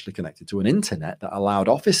was eventually connected to an internet that allowed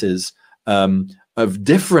offices of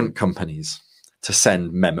different companies to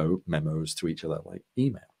send memos to each other, like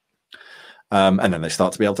email. And then they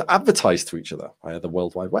start to be able to advertise to each other via the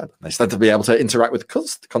World Wide Web. They start to be able to interact with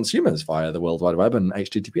consumers via the World Wide Web and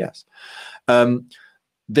HTTPS.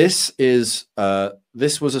 This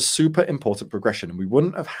was a super important progression, and we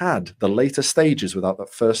wouldn't have had the later stages without that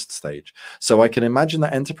first stage. So I can imagine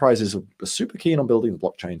that enterprises are super keen on building the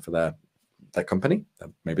blockchain for their their company.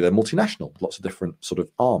 Maybe they're multinational, lots of different sort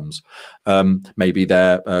of arms. Maybe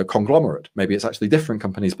they're a conglomerate. Maybe it's actually different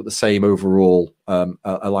companies, but the same overall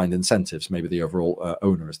aligned incentives. Maybe the overall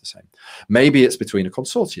owner is the same. Maybe it's between a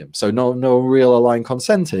consortium. So no real aligned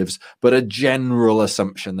incentives, but a general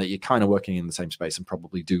assumption that you're kind of working in the same space and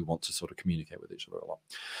probably do want to sort of communicate with each other a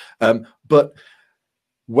lot. But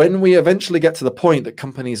when we eventually get to the point that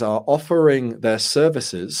companies are offering their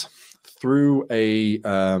services through a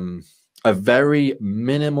very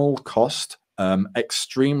minimal cost,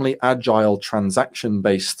 extremely agile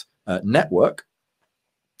transaction-based network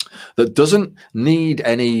that doesn't need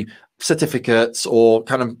any certificates or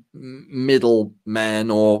kind of middlemen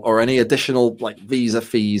or any additional like visa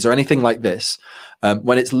fees or anything like this,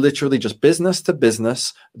 when it's literally just business to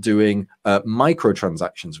business doing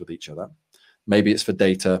microtransactions with each other. Maybe it's for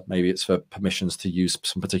data, maybe it's for permissions to use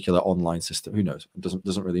some particular online system. Who knows? It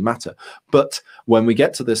doesn't really matter. But when we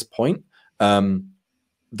get to this point,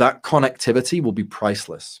 that connectivity will be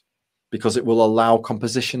priceless because it will allow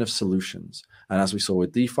composition of solutions. And as we saw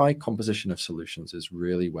with DeFi, composition of solutions is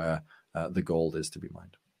really where the gold is to be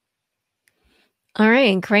mined. All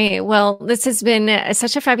right, great. Well, this has been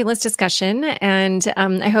such a fabulous discussion, and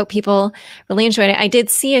I hope people really enjoyed it. I did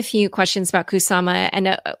see a few questions about Kusama, and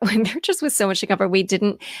there just was so much to cover. We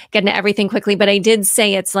didn't get into everything quickly, but I did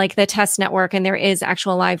say it's like the test network, and there is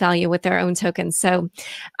actual live value with their own tokens. So,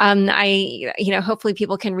 hopefully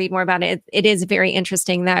people can read more about it. It is very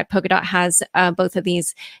interesting that Polkadot has both of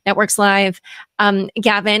these networks live.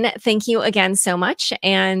 Gavin, thank you again so much,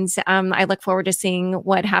 and I look forward to seeing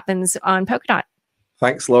what happens on Polkadot.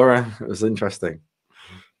 Thanks, Laura. It was interesting.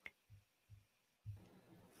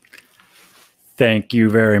 Thank you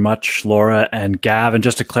very much, Laura and Gav. And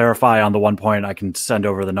just to clarify on the one point, I can send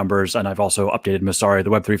over the numbers, and I've also updated Masari. The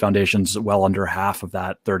Web3 Foundation's well under half of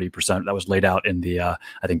that 30% that was laid out in the, I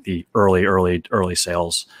think, the early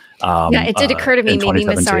sales. Yeah, it did occur to me maybe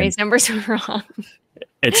Masari's numbers were wrong.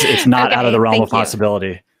 It's not out of the realm of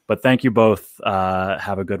possibility. But thank you both.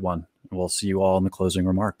 Have a good one. We'll see you all in the closing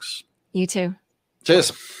remarks. You too.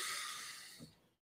 Cheers.